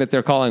only thing that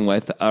they're calling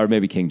with, or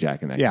maybe king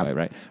jack in that play,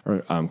 right?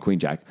 Or queen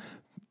jack.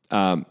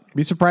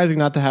 Be surprising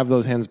not to have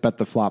those hands bet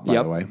the flop,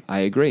 by the way.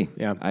 I agree.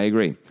 Yeah. I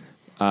agree.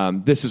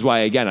 This is why,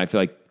 again, I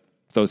feel like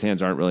those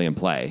hands aren't really in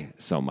play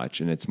so much,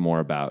 and it's more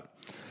about,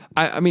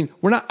 I mean,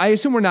 I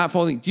assume we're not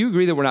folding. Do you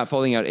agree that we're not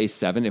folding out ace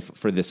 7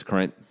 for this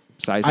current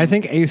size? I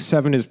think ace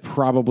 7 is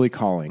probably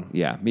calling.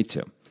 Yeah, me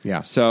too.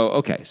 Yeah. So,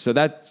 okay. So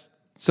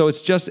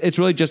it's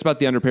really just about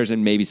the underpairs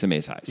and maybe some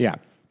ace highs. Yeah.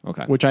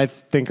 Okay. Which I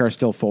think are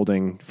still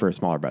folding for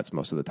smaller bets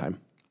most of the time.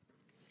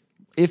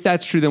 If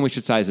that's true, then we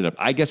should size it up.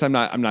 I guess I'm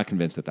not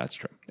convinced that that's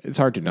true. It's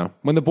hard to know.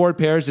 When the board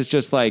pairs, it's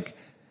just like,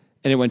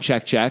 and it went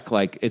check,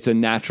 like it's a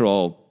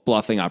natural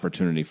bluffing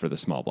opportunity for the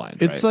small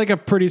blind. It's like a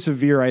pretty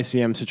severe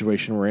ICM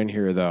situation we're in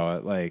here,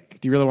 though. Like,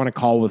 do you really want to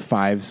call with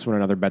fives when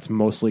another bet's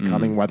mostly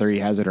coming, whether he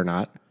has it or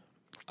not?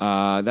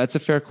 That's a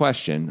fair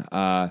question.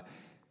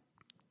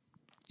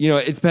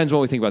 It depends what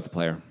we think about the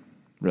player,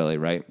 really,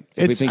 right?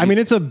 It's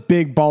a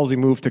big ballsy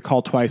move to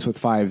call twice with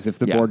fives if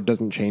the board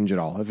doesn't change at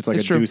all. If it's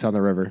like deuce on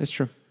the river. It's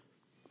true.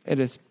 It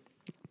is.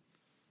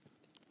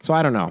 So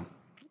I don't know.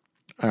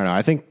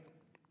 I think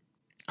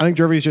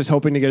Jervy's just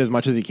hoping to get as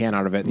much as he can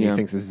out of it, and he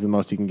thinks this is the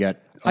most he can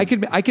get. I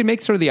could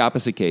make sort of the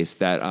opposite case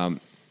that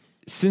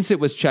since it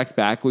was checked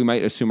back, we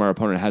might assume our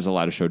opponent has a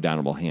lot of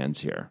showdownable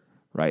hands here,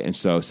 right? And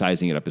so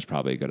sizing it up is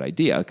probably a good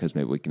idea because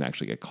maybe we can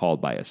actually get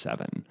called by a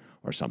 7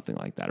 or something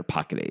like that, or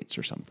pocket 8s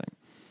or something.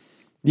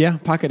 Yeah,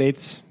 pocket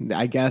 8s,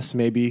 I guess,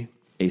 maybe.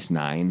 Ace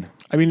 9.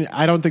 I mean,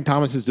 I don't think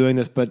Thomas is doing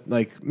this, but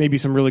like maybe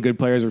some really good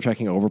players are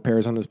checking over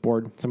pairs on this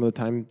board some of the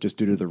time just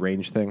due to the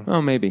range thing.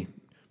 Oh, maybe.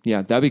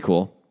 Yeah, that'd be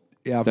cool.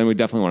 Yeah. Then we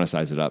definitely want to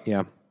size it up.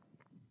 Yeah.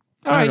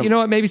 All right, you know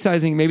what? Maybe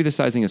the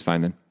sizing is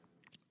fine then.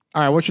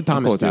 All right, what should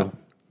Thomas do?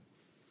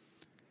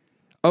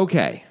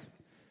 Okay.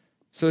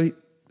 So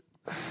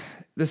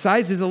the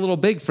size is a little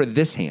big for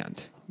this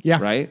hand. Yeah.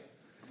 Right?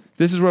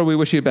 This is where we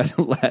wish he had bet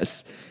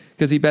less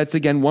because he bets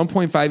again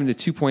 1.5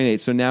 into 2.8.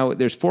 So now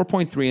there's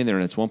 4.3 in there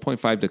and it's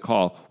 1.5 to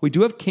call. We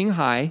do have king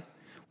high.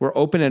 We're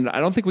open and I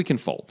don't think we can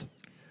fold.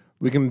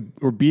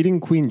 We're beating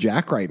queen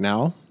jack right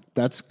now.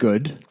 That's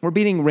good. We're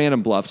beating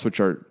random bluffs, which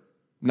are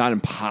not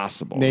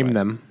impossible. Name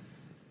them.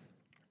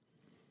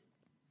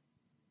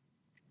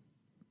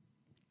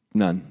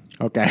 None.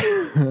 Okay.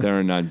 There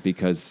are none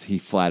because he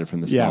flatted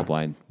from the small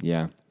blind.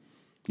 Yeah.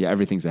 Yeah,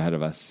 everything's ahead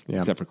of us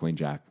except for queen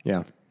jack.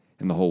 Yeah.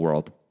 In the whole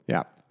world.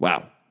 Yeah.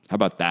 Wow. How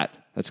about that?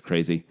 That's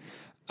crazy.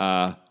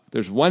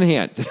 There's one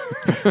hand.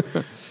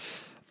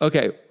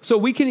 Okay, so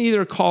we can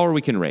either call or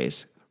we can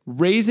raise.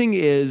 Raising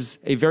is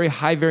a very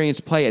high variance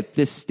play at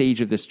this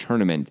stage of this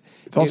tournament.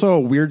 It's also a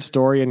weird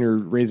story, and you're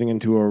raising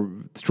into a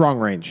strong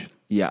range.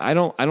 Yeah, I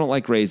don't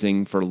like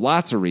raising for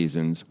lots of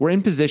reasons. We're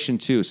in position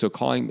too, so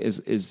calling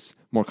is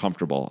more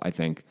comfortable, I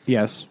think.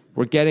 Yes.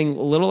 We're getting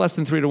a little less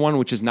than 3-1,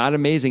 which is not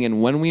amazing.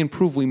 And when we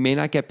improve, we may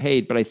not get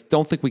paid, but I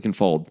don't think we can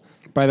fold.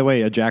 By the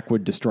way, a jack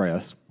would destroy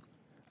us.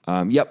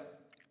 Yep.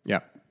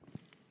 Yep.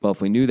 Well,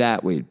 if we knew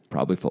that, we'd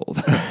probably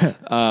fold.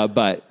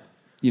 But,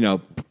 we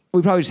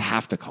probably just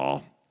have to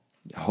call.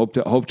 Hope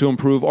to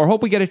improve, or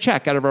hope we get a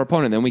check out of our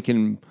opponent. Then we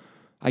can,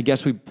 I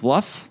guess, we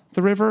bluff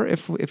the river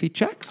if he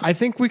checks. I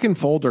think we can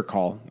fold or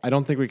call. I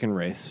don't think we can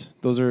raise.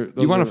 Those you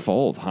want to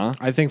fold, huh?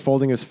 I think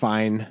folding is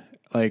fine.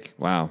 Like,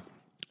 wow,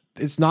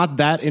 it's not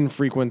that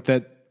infrequent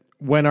that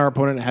when our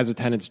opponent has a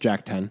 10, it's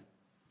jack 10.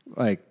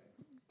 Like,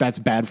 that's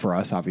bad for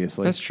us,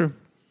 obviously. That's true.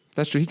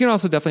 He can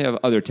also definitely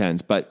have other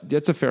 10s, but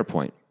that's a fair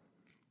point.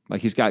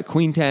 Like, he's got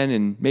queen 10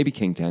 and maybe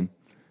king 10.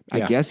 I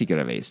guess he could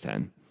have ace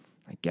 10.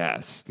 I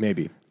guess.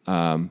 Maybe.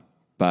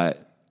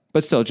 But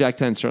still, jack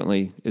 10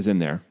 certainly is in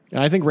there.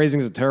 And I think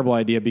raising is a terrible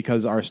idea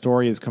because our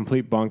story is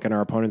complete bunk and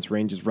our opponent's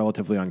range is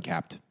relatively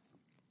uncapped.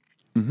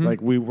 Mm-hmm.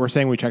 Like, we're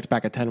saying we checked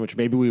back a 10, which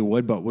maybe we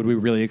would, but would we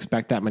really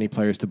expect that many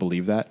players to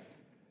believe that?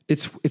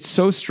 It's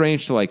so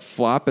strange to, like,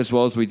 flop as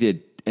well as we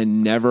did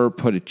and never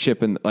put a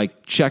chip in,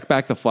 like, check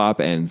back the flop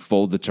and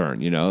fold the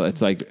turn,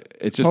 It's like,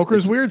 it's just...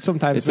 Poker's weird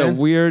sometimes, It's a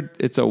weird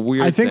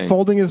I think thing.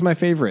 folding is my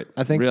favorite.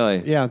 I think...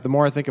 Really? Yeah, the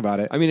more I think about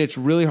it. I mean, it's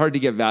really hard to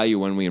get value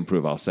when we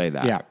improve, I'll say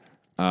that. Yeah.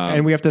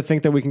 And we have to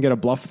think that we can get a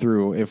bluff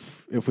through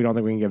if we don't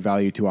think we can get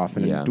value too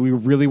often. Yeah. Do we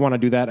really want to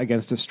do that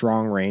against a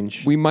strong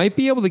range? We might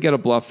be able to get a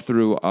bluff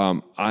through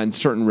on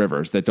certain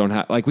rivers that don't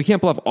have... Like, we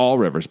can't bluff all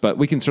rivers, but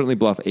we can certainly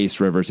bluff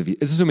ace rivers.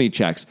 Assuming he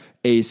checks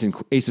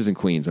aces and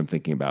queens, I'm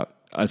thinking about,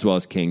 as well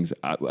as kings.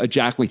 A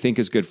jack we think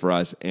is good for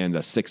us, and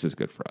a 6 is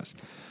good for us.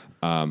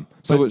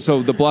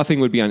 So the bluffing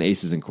would be on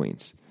aces and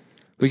queens.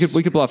 We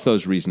could bluff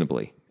those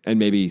reasonably and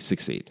maybe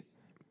succeed.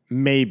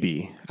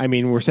 Maybe. I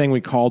mean, we're saying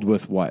we called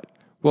with what?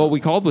 Well,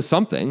 we called with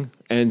something,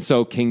 and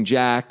so king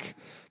jack,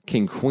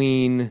 king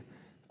queen,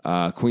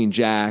 queen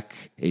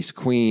jack, ace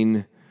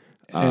queen,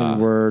 and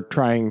we're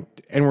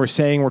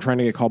saying we're trying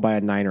to get called by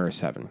a 9 or a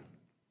 7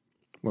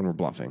 when we're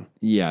bluffing.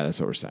 Yeah, that's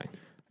what we're saying.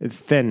 It's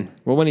thin.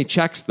 Well, when he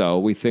checks, though,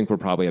 we think we'll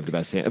probably have the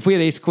best hand. If we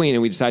had ace queen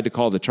and we decide to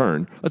call the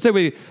turn, let's say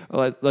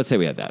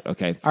we had that.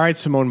 Okay. All right,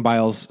 Simone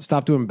Biles,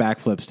 stop doing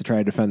backflips to try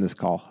to defend this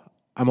call.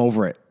 I'm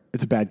over it.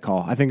 It's a bad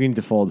call. I think we need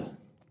to fold.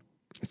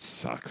 It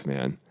sucks,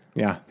 man.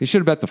 Yeah. He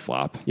should have bet the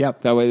flop.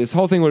 Yep. That way, this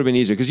whole thing would have been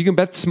easier because you can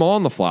bet small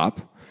on the flop.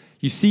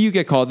 You see you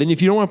get called. Then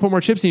if you don't want to put more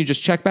chips in, you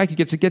just check back. You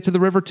get to the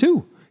river too.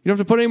 You don't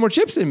have to put any more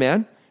chips in,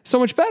 man. So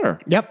much better.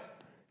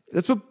 Yep.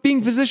 That's what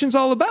being position's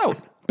all about.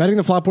 Betting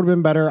the flop would have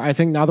been better. I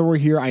think now that we're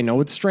here, I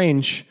know it's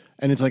strange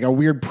and it's like a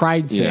weird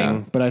pride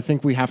thing, but I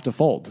think we have to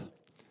fold.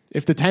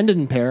 If the 10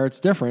 didn't pair,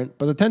 it's different,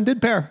 but the 10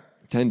 did pair.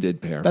 10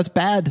 did pair. That's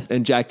bad.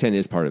 And jack 10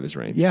 is part of his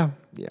range. Yeah.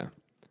 Yeah.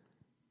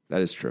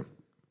 That is true.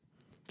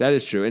 That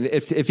is true. And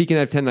if he can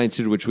have 10-9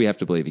 suited, which we have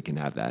to believe he can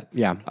have that.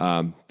 Yeah.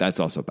 That's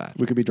also bad.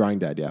 We could be drawing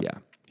dead, yeah. Yeah.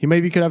 He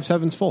maybe could have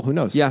 7s full. Who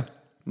knows? Yeah.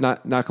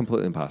 Not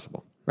completely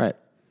impossible. Right.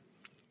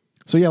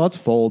 So yeah, let's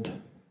fold.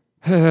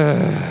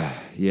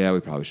 Yeah, we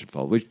probably should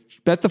fold. We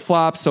bet the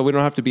flop so we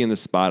don't have to be in the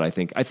spot, I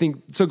think.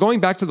 So going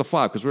back to the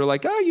flop, because we were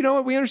like, oh, you know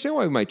what? We understand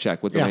why we might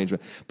check with the range.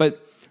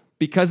 But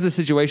because of the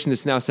situation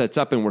this now sets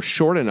up, and we're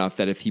short enough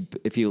that if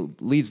he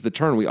leads the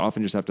turn, we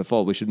often just have to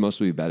fold. We should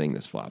mostly be betting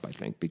this flop, I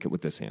think, because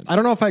with this hand. I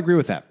don't know if I agree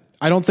with that.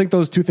 I don't think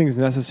those two things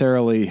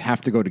necessarily have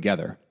to go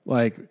together.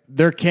 Like,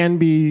 there can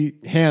be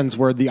hands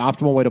where the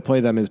optimal way to play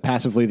them is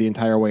passively the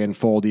entire way and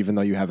fold, even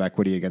though you have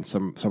equity against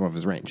some of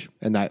his range.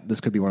 And that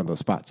this could be one of those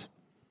spots.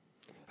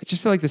 I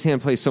just feel like this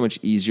hand plays so much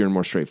easier and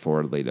more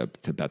straightforwardly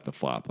to bet the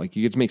flop. Like,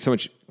 you get to make so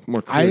much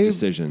more clear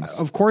decisions.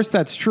 Of course,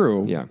 that's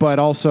true. Yeah. But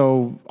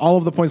also, all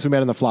of the points we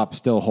made on the flop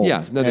still holds.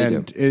 Yeah, no, they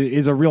and do. It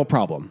is a real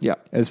problem. Yeah.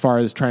 As far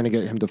as trying to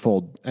get him to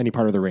fold any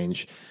part of the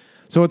range.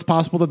 So it's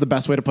possible that the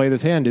best way to play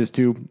this hand is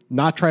to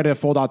not try to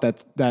fold out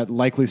that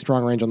likely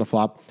strong range on the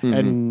flop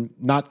and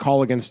not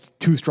call against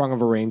too strong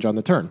of a range on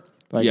the turn.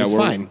 Like, it's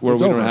fine. Where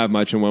it's we over. don't have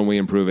much, and when we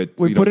improve it,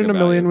 We put in $1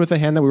 million with a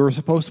hand that we were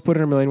supposed to put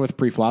in $1 million with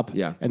pre-flop.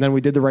 Yeah. And then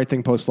we did the right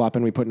thing post-flop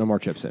and we put no more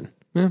chips in.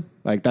 Yeah.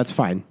 Like, that's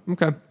fine.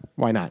 Okay.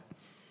 Why not?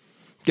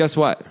 Guess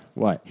what?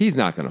 What? He's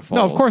not going to fold.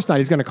 No, of course not.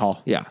 He's going to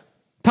call. Yeah.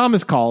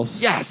 Thomas calls.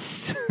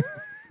 Yes.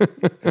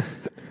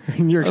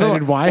 And you're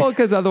excited why? Well,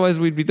 because otherwise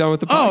we'd be done with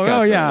the podcast.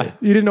 Oh, yeah. already.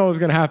 You didn't know what was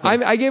going to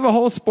happen. I gave a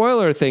whole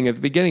spoiler thing at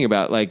the beginning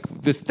about like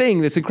this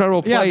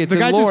incredible play. It's the in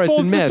guy lore, just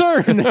it's in folds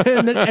myth.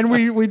 the turn.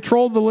 and we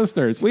trolled the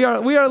listeners. We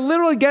are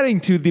literally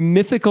getting to the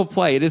mythical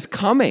play. It is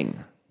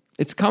coming.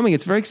 It's coming.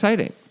 It's very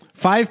exciting.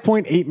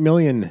 5.8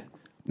 million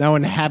now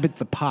inhabit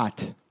the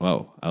pot.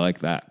 Whoa, I like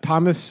that.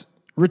 Thomas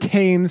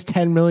retains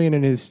 10 million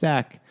in his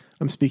stack.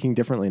 I'm speaking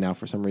differently now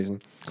for some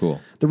reason.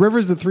 Cool. The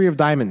river's the 3 of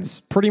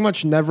diamonds. Pretty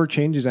much never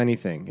changes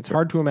anything. It's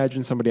hard to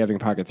imagine somebody having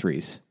pocket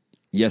threes.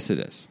 Yes, it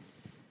is.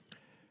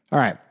 All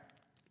right.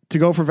 To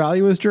go for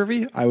value as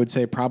Jervy, I would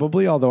say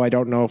probably, although I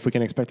don't know if we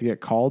can expect to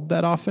get called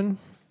that often.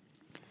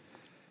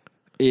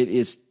 It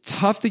is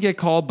tough to get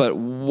called, but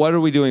what are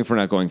we doing if we're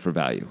not going for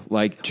value?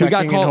 Like, Checking we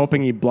got called, and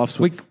hoping he bluffs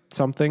with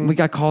something. We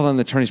got called on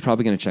the turn. He's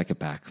probably going to check it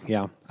back.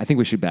 Yeah. I think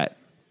we should bet.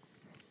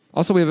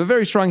 Also, we have a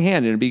very strong hand,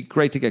 and it'd be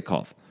great to get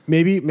called.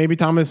 Maybe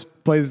Thomas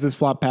plays this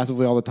flop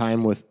passively all the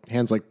time with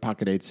hands like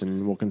pocket eights,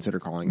 and we'll consider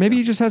calling. Maybe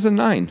he just has a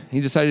 9. He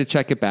decided to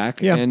check it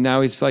back, and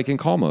now he's like in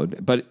call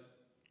mode.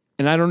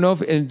 And I don't know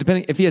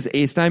depending if he has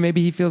ace 9,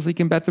 maybe he feels he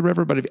can bet the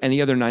river. But if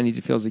any other 9, he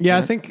feels he can't. Yeah,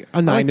 I think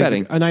a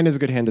 9 is a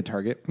good hand to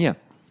target. Yeah.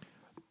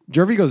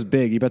 Jervy goes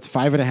big. He bets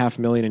 5.5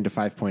 million into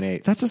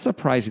 5.8. That's a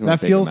surprisingly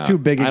that big feels amount. too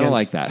big I against don't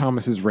like that.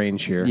 Thomas's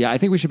range here. Yeah, I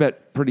think we should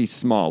bet pretty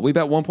small. We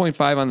bet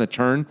 1.5 on the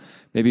turn.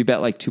 Maybe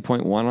bet like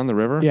 2.1 on the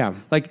river. Yeah.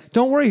 Like,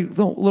 don't worry,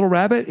 little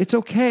rabbit. It's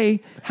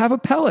okay. Have a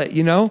pellet,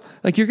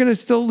 Like, you're going to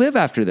still live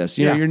after this.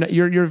 You know,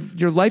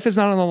 your life is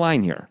not on the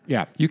line here.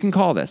 Yeah. You can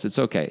call this. It's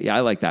okay. Yeah,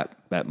 I like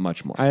that bet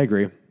much more. I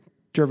agree.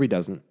 Jervy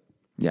doesn't.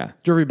 Yeah.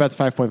 Jervy bets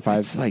 5.5.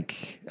 It's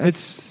like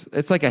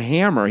it's like a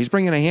hammer. He's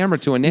bringing a hammer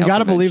to a nail. You got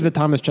to convention. believe that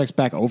Thomas checks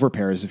back over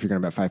pairs if you're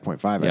going to bet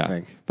 5.5, Yeah. I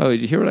think. By the way,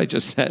 did you hear what I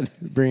just said?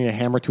 Bringing a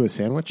hammer to a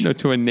sandwich? No,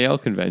 to a nail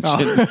convention.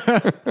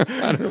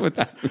 I don't know what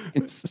that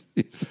means.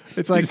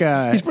 It's like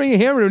he's bringing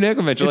a hammer to a nail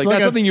convention. Like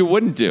that's something you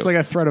wouldn't do. It's like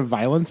a threat of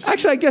violence.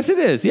 Actually, I guess it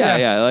is.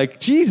 Yeah.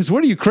 Like, Jesus,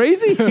 what are you,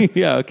 crazy?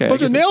 Yeah, okay.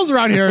 Bunch of nails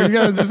around here. You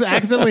got to just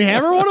accidentally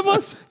hammer one of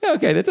us? Yeah,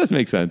 okay, that does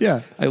make sense.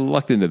 Yeah. I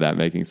lucked into that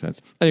making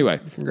sense.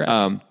 Anyway.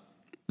 Congrats.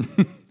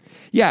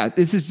 Yeah,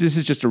 this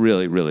is just a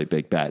really, really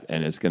big bet,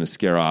 and it's going to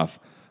scare off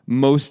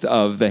most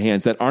of the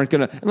hands that aren't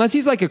going to, unless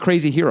he's like a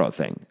crazy hero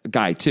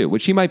guy too,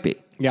 which he might be.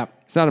 Yeah.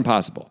 It's not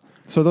impossible.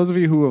 So those of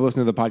you who have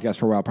listened to the podcast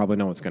for a while probably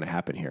know what's going to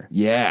happen here.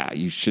 Yeah,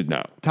 you should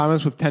know.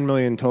 Thomas with 10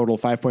 million total,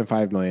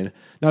 5.5 million.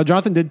 Now,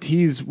 Jonathan did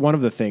tease one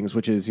of the things,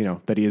 which is,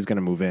 that he is going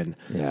to move in.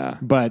 Yeah.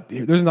 But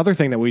there's another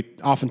thing that we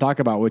often talk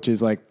about, which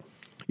is like,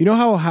 you know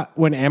how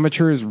when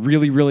amateurs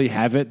really, really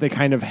have it, they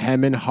kind of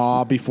hem and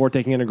haw before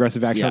taking an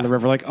aggressive action on the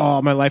river, like,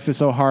 oh, my life is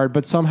so hard,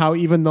 but somehow,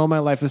 even though my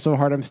life is so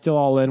hard, I'm still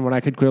all in when I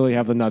could clearly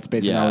have the nuts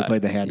based on how we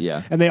played the hand.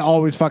 Yeah. And they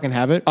always fucking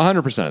have it.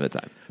 100% of the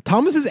time.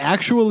 Thomas is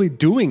actually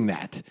doing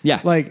that. Yeah.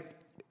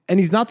 And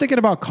he's not thinking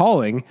about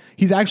calling.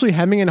 He's actually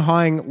hemming and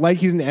hawing like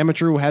he's an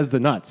amateur who has the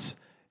nuts.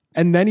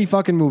 And then he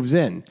fucking moves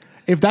in.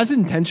 If that's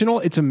intentional,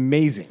 it's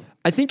amazing.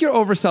 I think you're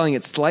overselling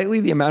it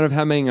slightly, the amount of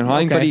hemming and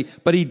hawing, Okay.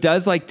 but he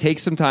does like take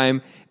some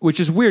time, which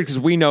is weird because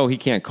we know he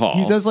can't call.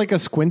 He does like a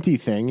squinty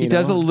thing. He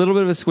does a little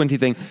bit of a squinty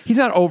thing. He's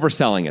not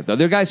overselling it though.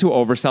 There are guys who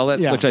oversell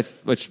it, Yeah.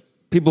 which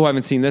people who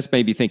haven't seen this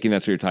may be thinking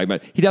that's what you're talking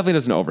about. He definitely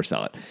doesn't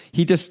oversell it.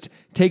 He just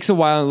takes a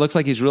while and it looks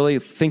like he's really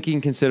thinking,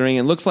 considering,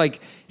 and looks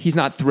like he's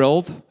not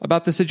thrilled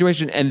about the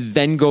situation, and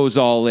then goes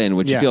all in,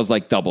 which feels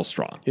like double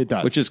strong. It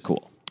does. Which is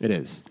cool. It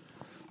is.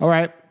 All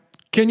right.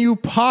 Can you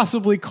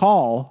possibly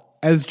call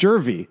as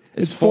Jervy?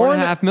 It's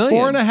 4.5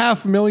 million.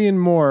 4.5 million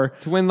more.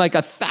 To win like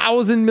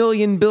 1,000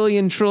 million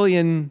billion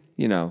trillion,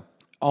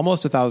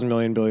 Almost 1,000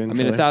 million billion. I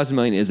mean, 1,000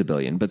 million is a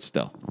billion, but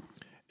still.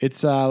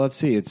 It's, let's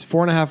see, it's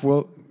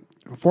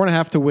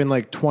 4.5 to win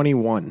like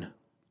 21,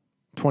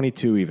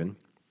 22 even.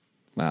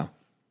 Wow.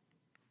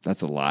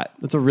 That's a lot.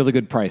 That's a really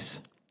good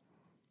price.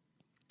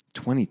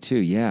 22,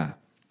 yeah.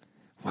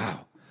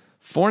 Wow.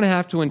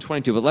 4.5 to win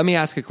 22. But let me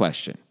ask a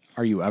question.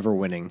 Are you ever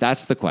winning?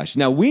 That's the question.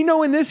 Now, we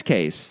know in this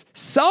case,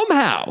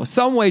 somehow,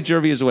 some way,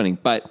 Jervy is winning.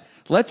 But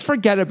let's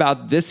forget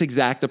about this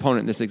exact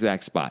opponent in this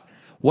exact spot.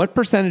 What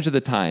percentage of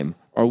the time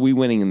are we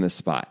winning in this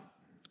spot?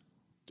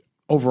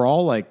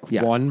 Overall, like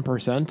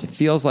 1%? It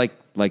feels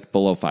like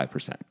below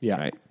 5%.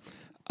 Yeah.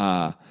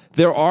 Right.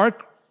 There are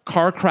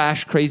car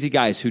crash crazy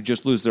guys who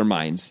just lose their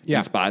minds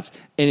in spots,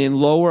 and in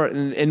lower,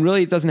 and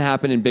really it doesn't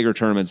happen in bigger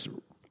tournaments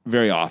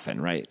very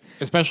often, right?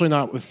 Especially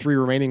not with 3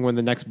 remaining when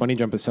the next bunny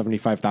jump is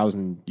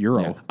 €75,000.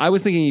 Yeah. I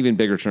was thinking even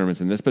bigger tournaments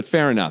than this, but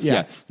fair enough.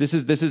 Yeah. This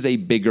is a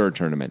bigger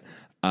tournament.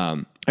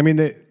 I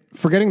mean,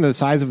 forgetting the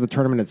size of the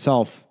tournament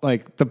itself,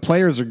 like the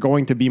players are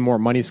going to be more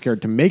money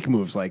scared to make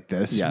moves like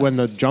this when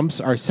the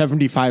jumps are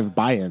 75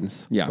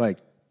 buy-ins. Yeah. Like,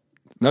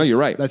 no, you're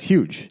right. That's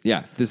huge.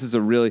 Yeah. This is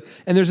and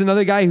there's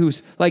another guy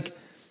who's like,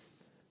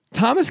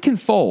 Thomas can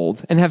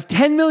fold and have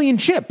 10 million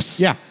chips.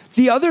 Yeah.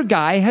 The other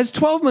guy has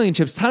 12 million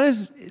chips.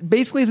 Thomas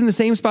basically is in the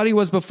same spot he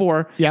was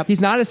before. Yep.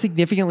 He's not a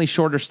significantly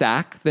shorter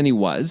stack than he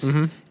was.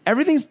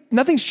 Mm-hmm.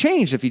 Nothing's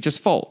changed if he just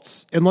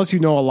folds. Unless you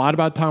know a lot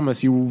about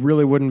Thomas, you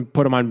really wouldn't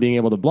put him on being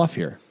able to bluff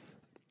here.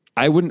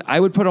 I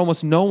would put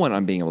almost no one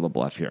on being able to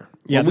bluff here.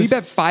 Yeah, when we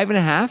bet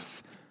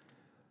 5.5,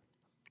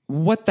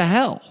 what the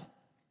hell?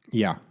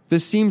 Yeah.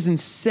 This seems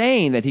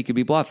insane that he could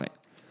be bluffing.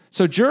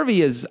 So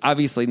Jervy is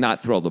obviously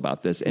not thrilled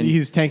about this. And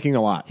he's tanking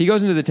a lot. He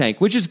goes into the tank,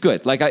 which is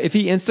good. Like if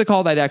he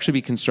insta-called, I'd actually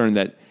be concerned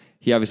that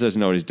he obviously doesn't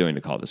know what he's doing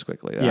to call this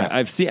quickly. Yeah.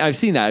 I've seen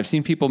that. I've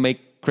seen people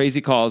make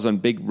crazy calls on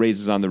big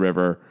raises on the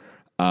river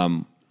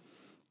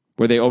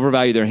where they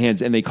overvalue their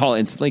hands and they call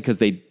instantly because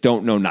they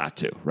don't know not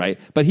to, right?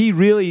 But he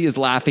really is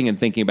laughing and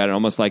thinking about it,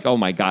 almost like, oh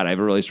my God, I have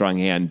a really strong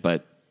hand,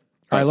 but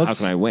how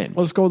can I win?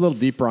 Let's go a little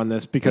deeper on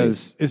this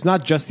because it's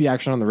not just the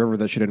action on the river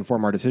that should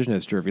inform our decision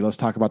as Jervy. Let's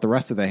talk about the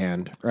rest of the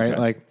hand, right? Okay.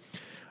 Like,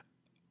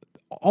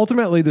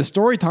 ultimately, the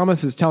story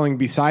Thomas is telling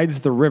besides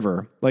the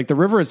river, like the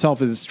river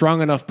itself is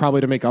strong enough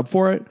probably to make up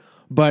for it,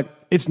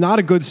 but it's not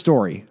a good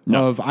story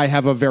of I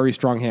have a very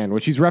strong hand,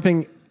 which he's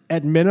repping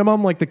at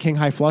minimum like the king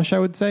high flush, I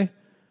would say.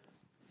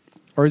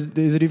 Or is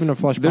it even a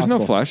flush There's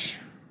possible? no flush.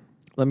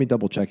 Let me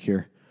double check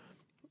here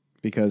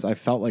because I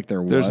felt like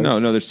there was. There's no.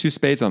 There's 2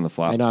 spades on the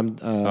flop. I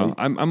know.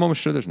 I'm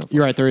almost sure there's no flush.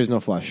 You're right. There is no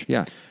flush.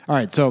 Yeah. All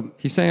right. So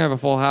he's saying I have a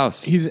full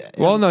house.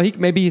 No.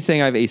 Maybe he's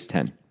saying I have ace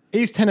 10.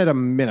 Ace 10 at a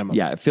minimum.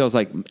 Yeah, it feels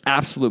like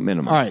absolute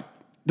minimum. All right.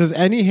 Does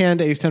any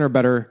hand ace 10 or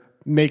better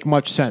make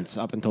much sense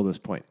up until this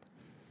point?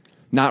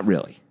 Not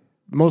really.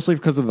 Mostly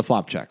because of the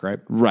flop check, right?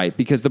 Right,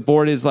 because the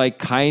board is like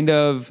kind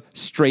of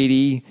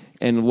straighty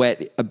and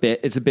wet a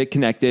bit. It's a bit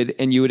connected,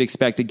 and you would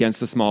expect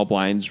against the small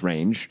blinds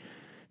range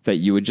that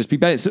you would just be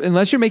betting. So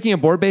unless you're making a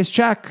board-based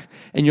check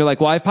and you're like,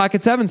 well, I have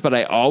pocket 7s, but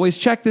I always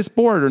check this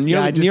board or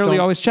nearly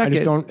always check it. I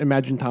just don't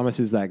imagine Thomas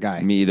is that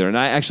guy. Me either. And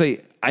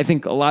I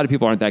think a lot of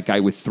people aren't that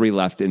guy with 3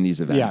 left in these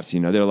events. Yeah.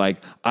 You know, they're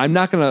like, I'm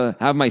not going to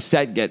have my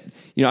set I'm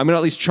going to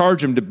at least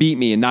charge him to beat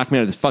me and knock me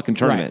out of this fucking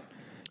tournament.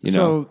 Right. You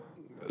know?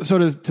 So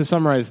to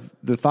summarize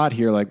the thought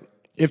here, like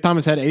if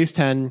Thomas had ace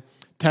 10,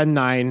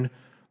 10-9,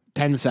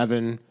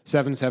 10-7,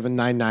 7-7,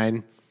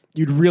 9-9,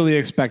 you'd really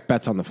expect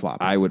bets on the flop.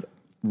 I would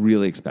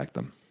really expect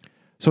them.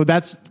 So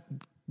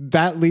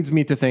that leads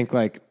me to think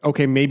like,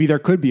 okay, maybe there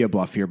could be a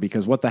bluff here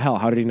because what the hell?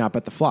 How did he not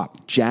bet the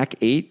flop? Jack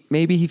 8,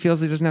 maybe he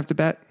feels he doesn't have to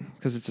bet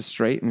because it's a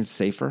straight and it's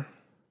safer.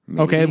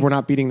 Maybe. Okay, we're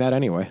not beating that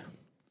anyway.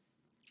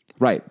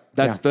 Right.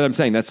 But I'm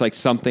saying that's like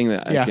something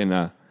that I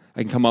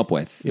can come up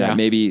with that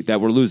maybe that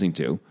we're losing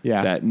to.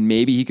 Yeah. That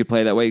maybe he could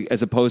play that way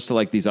as opposed to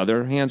like these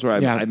other hands where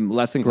I'm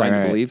less inclined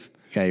to believe.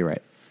 Yeah, you're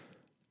right.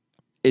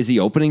 Is he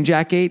opening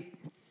Jack 8?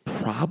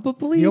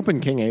 Probably. He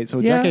opened King 8,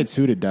 so Jack 8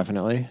 suited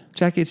definitely.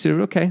 Jack 8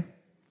 suited, okay.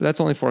 But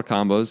that's only 4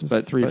 combos.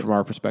 But 3 from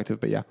our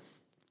perspective, but yeah.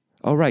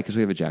 Oh, right, because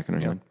we have a Jack in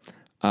our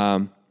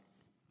hand.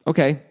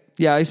 Okay.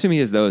 Yeah, I assume he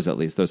has those at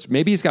least. Those.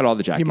 Maybe he's got all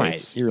the Jack 8s. He might.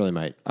 He really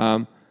might.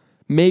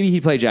 Maybe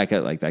he'd play Jack 8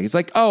 like that. He's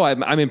like, oh,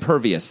 I'm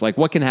impervious. Like,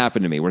 what can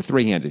happen to me? We're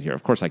 3-handed here.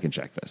 Of course I can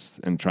check this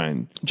and try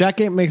and...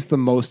 Jack 8 makes the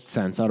most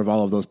sense out of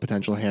all of those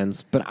potential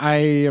hands, but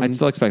I'd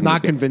still expect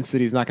not convinced that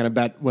he's not going to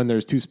bet when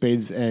there's 2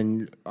 spades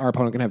and our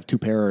opponent can have 2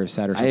 pair or a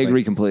set or something. I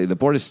agree completely. The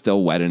board is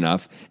still wet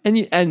enough.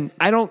 And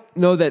I don't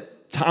know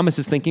that Thomas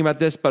is thinking about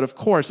this, but of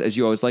course, as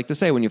you always like to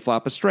say, when you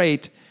flop a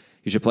straight,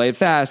 you should play it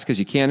fast because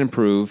you can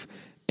improve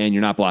and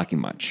you're not blocking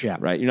much,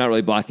 right? You're not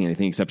really blocking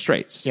anything except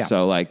straights. Yeah.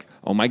 So like,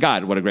 oh my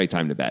God, what a great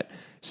time to bet.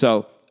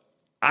 So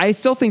I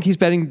still think he's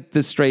betting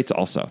the straights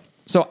also.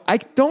 So I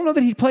don't know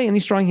that he'd play any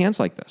strong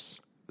hands like this.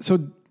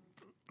 So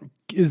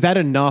is that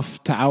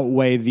enough to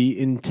outweigh the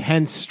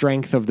intense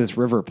strength of this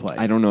river play?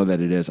 I don't know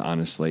that it is,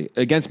 honestly.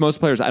 Against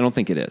most players, I don't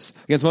think it is.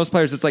 Against most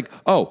players, it's like,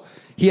 oh,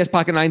 he has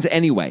pocket 9s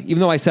anyway.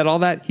 Even though I said all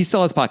that, he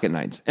still has pocket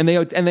 9s. And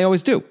they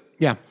always do.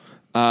 Yeah.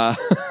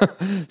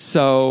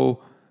 So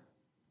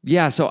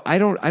I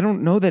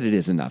don't know that it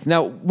is enough.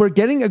 Now, we're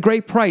getting a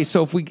great price.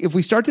 So if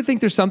we start to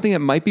think there's something that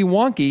might be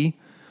wonky,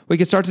 we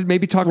can start to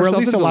maybe talk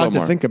ourselves into a little more. We're at least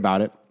allowed to think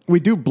about it. We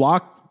do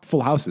block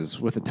full houses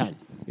with a 10.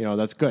 You know,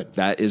 that's good.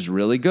 That is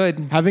really good.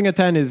 Having a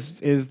 10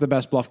 is the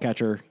best bluff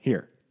catcher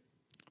here.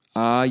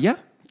 Yeah,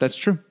 that's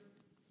true.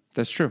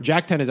 That's true.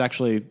 Jack 10 is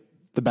actually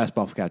the best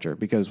bluff catcher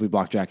because we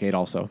block Jack 8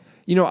 also.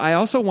 You know, I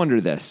also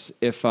wonder this.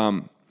 If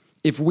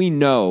if we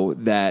know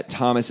that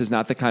Thomas is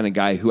not the kind of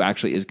guy who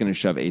actually is going to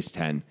shove ace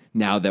 10,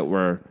 now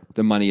that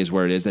the money is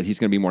where it is, that he's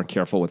going to be more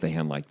careful with a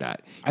hand like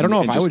that. I don't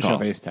know if I would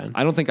shove ace 10.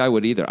 I don't think I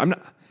would either. I'm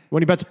not.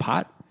 When he bets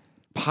pot,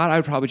 I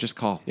would probably just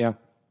call. Yeah.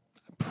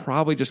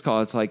 Probably just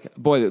call. It's like,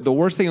 boy, the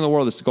worst thing in the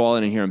world is to go all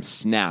in and hear him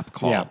snap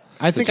call. Yeah.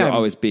 I think I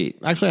always beat.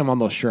 Actually, I'm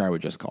almost sure I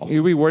would just call.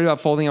 You'd be worried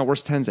about folding out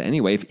worse tens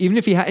anyway. Even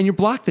if and you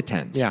block the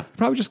tens. Yeah.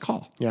 Probably just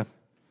call. Yeah.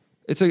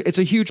 It's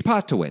a huge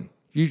pot to win.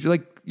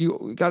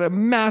 You got a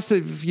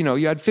massive, you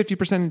had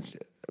 50%,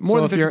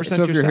 more than 50%.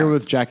 So if you're here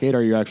with Jack 8,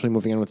 are you actually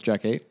moving in with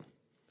Jack 8?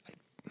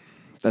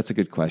 That's a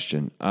good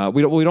question.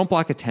 We don't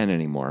block a 10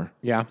 anymore.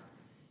 Yeah.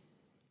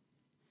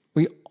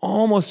 We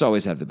almost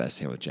always have the best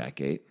hand with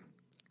Jack 8.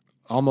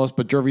 Almost,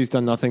 but Jervy's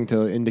done nothing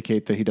to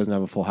indicate that he doesn't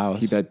have a full house.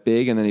 He bet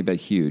big and then he bet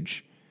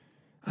huge.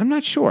 I'm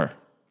not sure.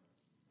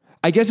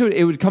 I guess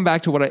it would come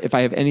back to if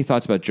I have any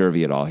thoughts about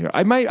Jervy at all here.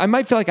 I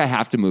might feel like I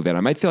have to move in. I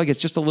might feel like it's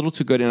just a little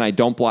too good, and I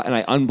don't block, and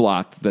I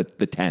unblock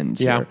the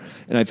tens. Yeah. Here.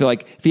 And I feel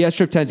like if he has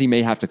trip tens, he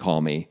may have to call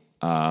me.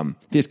 If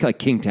he has like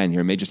king 10 here,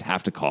 he may just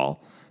have to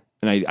call,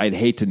 and I'd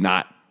hate to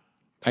not.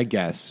 I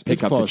guess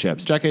pick up close. The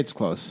chips. Jack 8's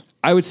close.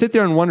 I would sit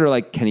there and wonder,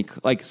 can he?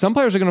 Some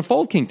players are going to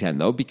fold king 10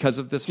 though because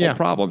of this whole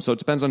problem. So it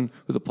depends on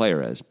who the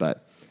player is,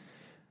 but.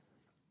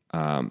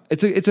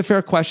 It's a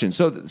fair question.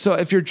 So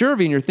if you're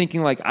Jervy and you're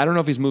thinking I don't know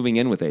if he's moving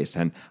in with ace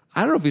 10,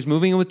 I don't know if he's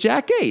moving in with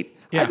Jack 8.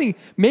 Yeah. I think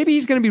maybe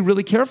he's going to be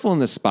really careful in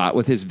this spot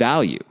with his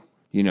value,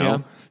 Yeah.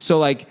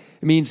 So it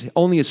means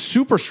only a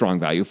super strong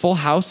value, full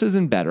houses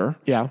and better.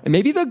 Yeah. And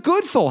maybe the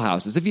good full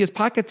houses. If he has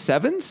pocket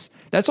sevens,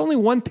 that's only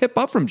one pip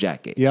up from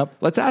Jack 8. Yep.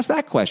 Let's ask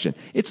that question.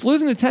 It's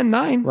losing to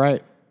 10-9.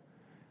 Right.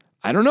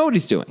 I don't know what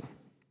he's doing.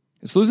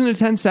 It's losing to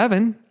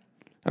 10-7.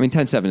 I mean,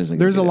 10-7 isn't.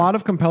 There's a lot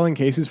of compelling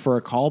cases for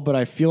a call, but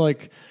I feel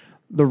like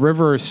the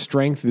river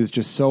strength is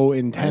just so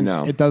intense.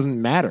 It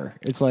doesn't matter.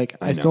 It's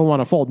I still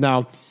want to fold.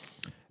 Now,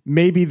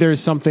 maybe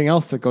there's something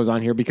else that goes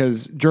on here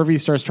because Jervy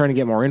starts trying to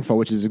get more info,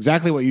 which is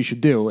exactly what you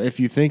should do. If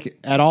you think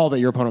at all that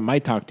your opponent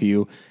might talk to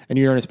you and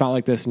you're in a spot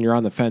like this and you're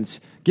on the fence,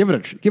 give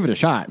it a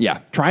shot. Yeah.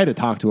 Try to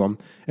talk to him.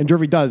 And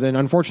Jervy does. And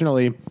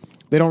unfortunately,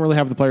 they don't really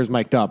have the players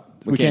mic'd up.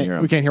 We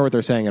can't hear what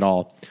they're saying at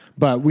all,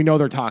 but we know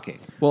they're talking.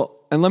 Well,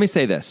 and let me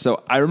say this.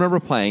 So I remember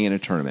playing in a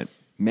tournament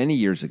many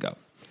years ago.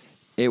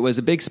 It was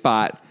a big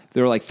spot.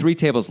 There were 3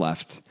 tables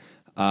left.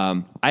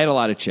 I had a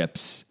lot of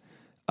chips.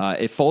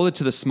 It folded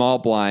to the small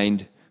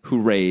blind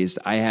who raised.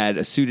 I had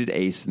a suited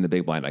ace in the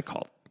big blind I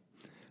called.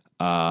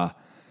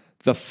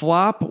 The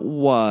flop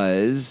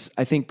was,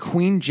 I think,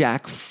 Queen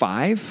Jack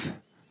 5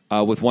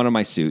 with one of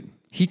my suit.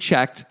 He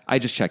checked. I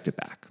just checked it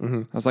back.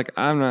 Mm-hmm. I was like,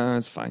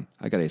 it's fine.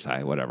 I got ace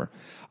high, whatever.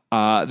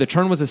 The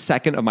turn was a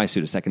second of my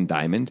suit, a second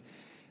diamond.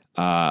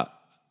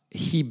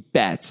 He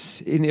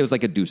bets, and it was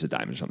like a deuce of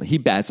diamond or something. He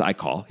bets, I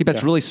call. He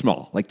bets really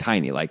small,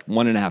 tiny,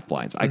 1.5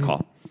 blinds. I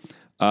call.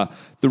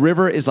 The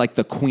river is like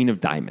the queen of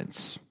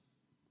diamonds,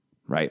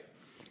 right?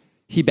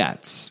 He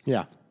bets.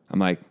 Yeah. I'm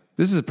like,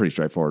 this is a pretty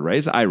straightforward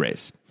raise. I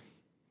raise.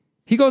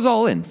 He goes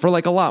all in for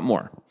a lot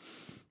more.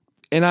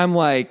 And I'm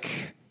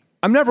like,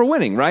 I'm never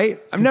winning, right?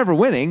 I'm never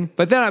winning.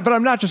 But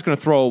I'm not just going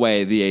to throw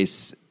away the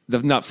ace, the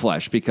nut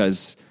flush,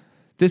 because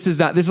this is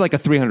like a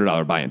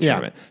 $300 buy-in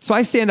tournament. So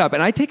I stand up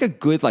and I take a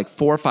good 4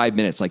 or 5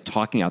 minutes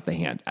talking out the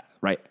hand,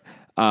 right?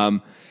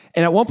 And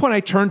at one point I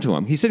turn to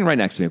him. He's sitting right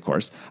next to me, of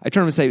course. I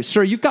turn to him and say,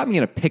 "Sir, you've got me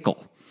in a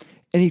pickle."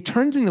 And he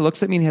turns and he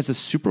looks at me and has this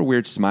super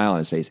weird smile on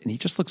his face, and he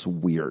just looks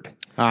weird.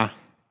 And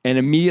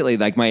immediately,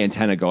 my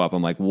antenna go up.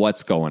 I'm like,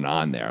 what's going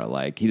on there?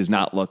 He does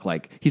not look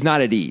he's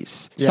not at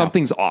ease. Yeah.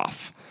 Something's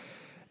off.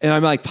 And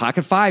I'm like,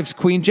 pocket fives,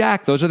 queen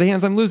jack. Those are the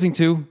hands I'm losing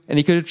to. And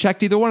he could have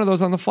checked either one of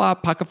those on the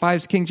flop. Pocket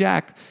fives, king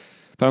jack.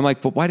 But I'm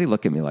like, but why did he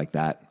look at me like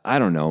that? I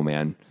don't know,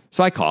 man.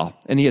 So I call,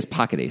 and he has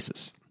pocket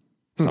aces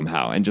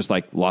somehow, and just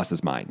lost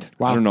his mind.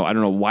 Wow. I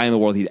don't know why in the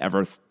world he'd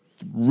ever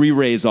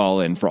re-raise all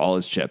in for all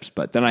his chips.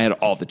 But then I had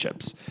all the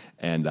chips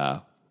and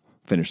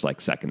finished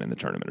second in the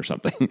tournament or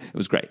something. It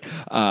was great.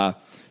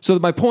 So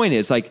my point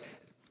is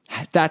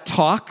that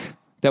talk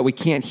that we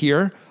can't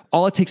hear.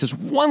 All it takes is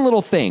one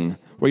little thing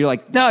where you're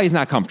like, no, he's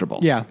not comfortable.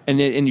 Yeah. And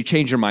you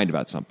change your mind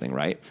about something,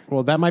 right?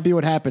 Well, that might be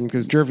what happened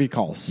because Jervy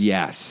calls.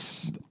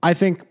 Yes. I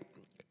think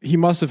he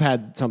must have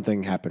had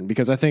something happen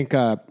because I think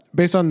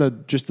based on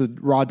the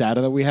raw data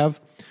that we have,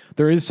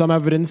 there is some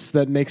evidence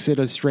that makes it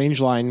a strange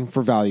line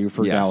for value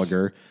for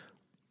Gallagher.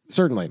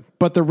 Certainly.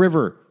 But the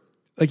river,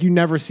 you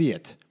never see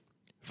it.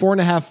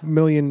 4.5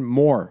 million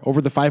more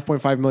over the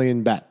 5.5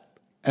 million bet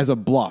as a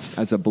bluff.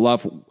 As a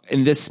bluff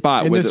in this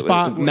spot with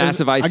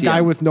massive ICM. A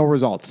guy with no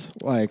results.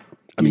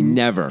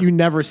 Never. You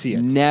never see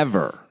it.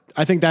 Never.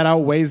 I think that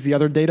outweighs the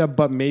other data,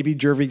 but maybe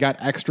Jervy got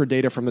extra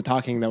data from the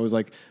talking that was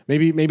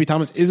maybe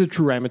Thomas is a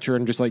true amateur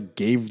and just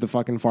gave the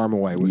fucking farm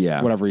away with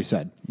whatever he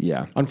said.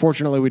 Yeah.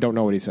 Unfortunately, we don't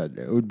know what he said.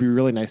 It would be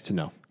really nice to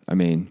know. I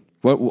mean,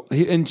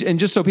 and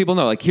just so people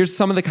know, here's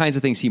some of the kinds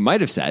of things he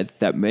might have said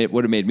that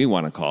would have made me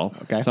want to call.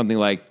 Okay. Something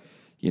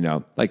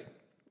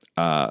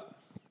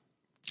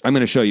I'm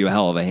going to show you a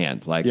hell of a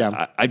hand. Like,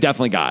 I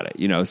definitely got it.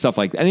 You know, stuff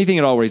like anything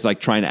at all where he's like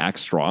trying to act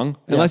strong,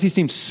 unless he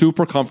seems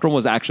super comfortable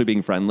as actually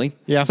being friendly.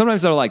 Yeah.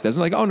 Sometimes they're like this.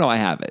 I'm like, oh no, I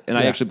have it. And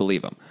I actually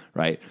believe him.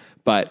 Right.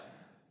 But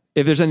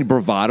if there's any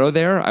bravado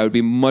there, I would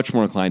be much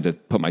more inclined to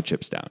put my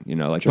chips down, you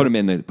know, like put him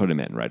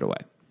in right away.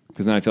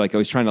 Because then I feel like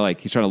he's trying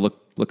to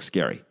look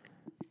scary.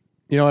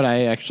 You know what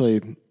I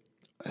actually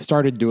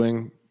started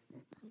doing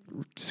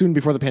soon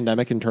before the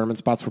pandemic in tournament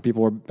spots where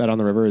people were bet on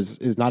the river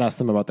is not ask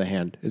them about the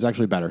hand. Is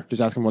actually better.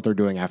 Just ask them what they're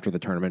doing after the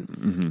tournament.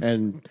 Mm-hmm.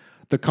 And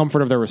the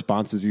comfort of their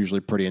response is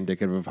usually pretty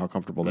indicative of how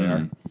comfortable they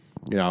are.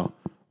 You know,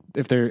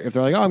 if they're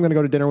like, oh, I'm going to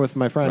go to dinner with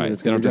my friend. Right. And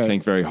it's they don't have to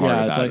think very hard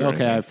about it. It's like,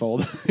 okay, I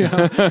fold.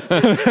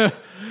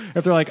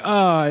 If they're like,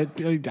 I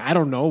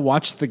don't know,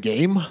 watch the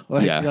game.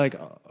 Like, you're like,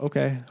 oh,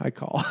 okay, I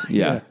call.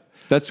 Yeah.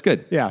 That's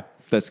good. Yeah.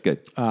 That's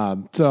good.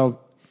 So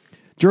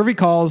Jervy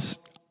calls.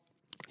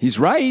 He's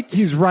right.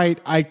 He's right.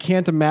 I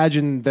can't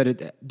imagine that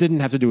it didn't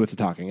have to do with the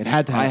talking. It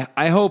had to have.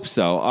 I hope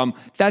so.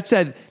 That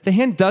said, the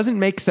hand doesn't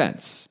make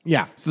sense.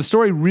 Yeah. So the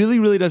story really,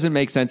 really doesn't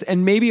make sense.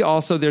 And maybe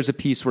also there's a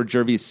piece where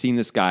Jervy's seen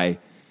this guy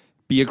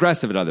be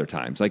aggressive at other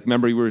times. Like,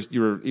 remember, you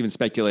were even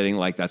speculating,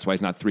 like, that's why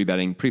he's not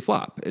 3-betting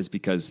pre-flop, is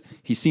because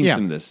he's seen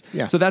some of this.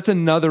 Yeah. So that's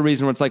another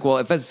reason where it's like, well,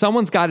 if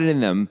someone's got it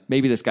in them,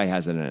 maybe this guy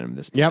has it in him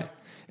this play. Yep.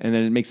 And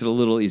then it makes it a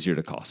little easier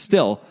to call.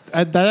 Still,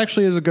 that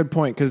actually is a good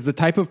point, because the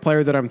type of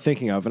player that I'm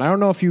thinking of, and I don't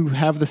know if you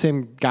have the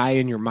same guy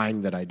in your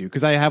mind that I do,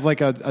 because I have like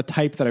a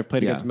type that I've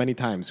played against many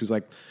times who's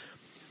like,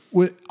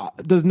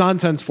 does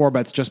nonsense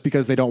 4-bets just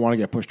because they don't want to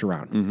get pushed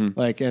around. Mm-hmm.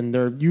 Like, and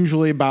they're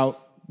usually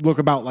look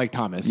about like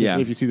Thomas,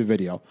 if you see the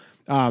video,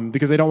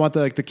 because they don't want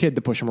the kid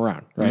to push him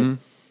around, right?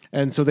 Mm-hmm.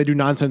 And so they do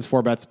nonsense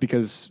 4-bets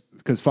because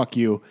fuck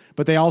you,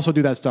 but they also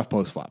do that stuff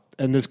post-flop.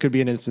 And this could be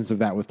an instance of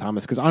that with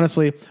Thomas, because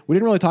honestly, we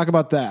didn't really talk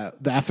about the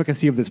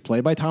efficacy of this play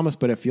by Thomas,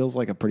 but it feels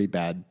like a pretty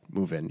bad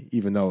move-in,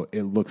 even though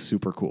it looks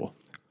super cool.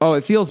 Oh,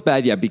 it feels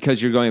bad, yeah,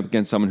 because you're going up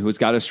against someone who's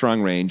got a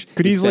strong range.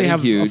 Could easily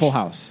have a full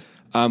house.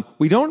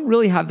 We don't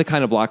really have the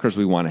kind of blockers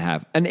we want to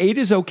have. An 8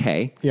 is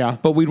okay,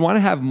 but we'd want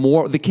to have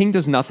more. The king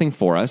does nothing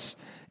for us,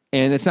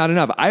 and it's not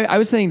enough. I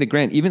was saying to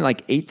Grant, even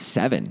like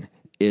 8-7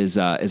 is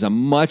a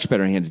much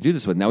better hand to do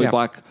this with. Now we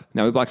block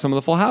some of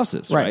the full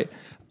houses, right?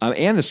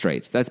 And the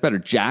straights. That's better.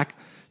 Jack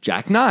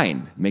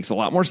 9 makes a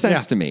lot more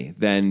sense to me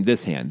than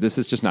this hand. This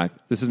is not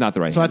the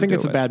right. So hand I think to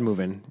it's do a bad move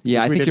in.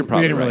 Yeah, I think you're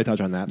probably we didn't right. really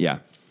touch on that. Yeah,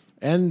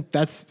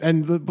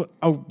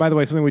 by the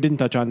way, something we didn't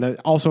touch on that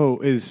also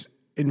is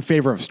in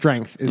favor of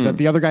strength is that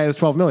the other guy has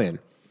 12 million.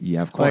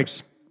 Yeah, of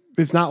course. Like,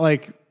 it's not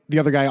like the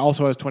other guy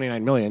also has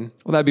 29 million.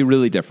 Well, that'd be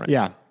really different.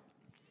 Yeah.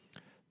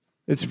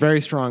 It's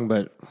very strong,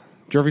 but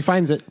Jervy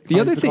finds it. The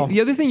other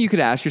thing you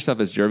could ask yourself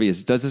as Jervy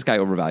is, does this guy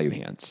overvalue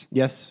hands?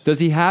 Yes.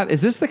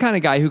 Is this the kind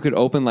of guy who could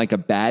open like a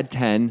bad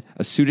 10,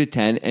 a suited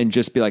 10, and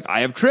just be like,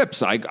 I have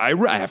trips, I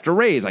have to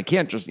raise, I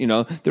can't just,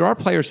 there are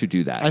players who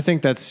do that. I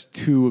think that's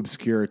too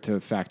obscure to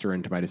factor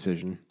into my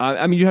decision.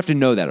 I mean, you have to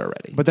know that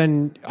already. But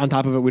then on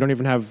top of it, we don't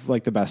even have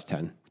like the best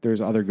 10.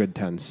 There's other good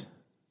 10s.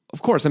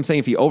 Of course, I'm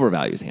saying if he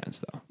overvalues hands,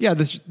 though. Yeah,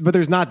 but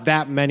there's not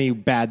that many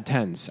bad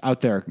 10s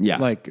out there. Yeah.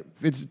 Like,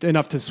 it's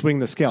enough to swing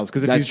the scales.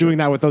 Because if he's doing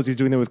that with those, he's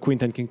doing that with Queen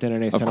 10, King 10,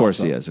 and Ace 10 Of course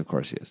also. he is. Of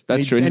course he is.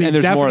 That's true. And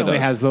there's more of definitely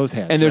those. has those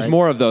hands. And there's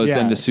more of those than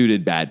Yeah. the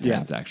suited bad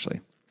 10s,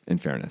 actually, in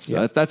fairness.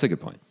 So that's a good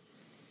point.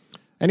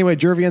 Anyway,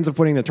 Jervy ends up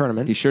winning the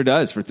tournament. He sure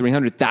does for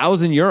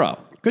 €300,000.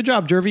 Good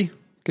job, Jervy.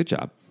 Good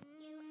job.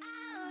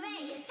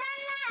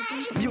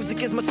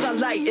 Music is my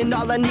sunlight, and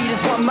all I need is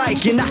one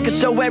mic. And I can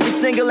show every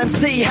single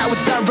MC how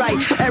it's done right.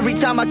 Every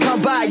time I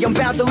come by, I'm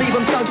bound to leave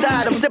them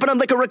tongue-tied. I'm sipping on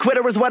liquor, a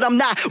quitter is what I'm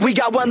not. We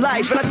got one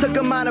life, and I took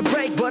a minor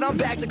break, but I'm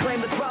back to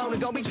claim the throne.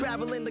 And gonna be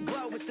traveling the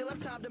globe, and still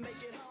have time to make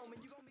it home.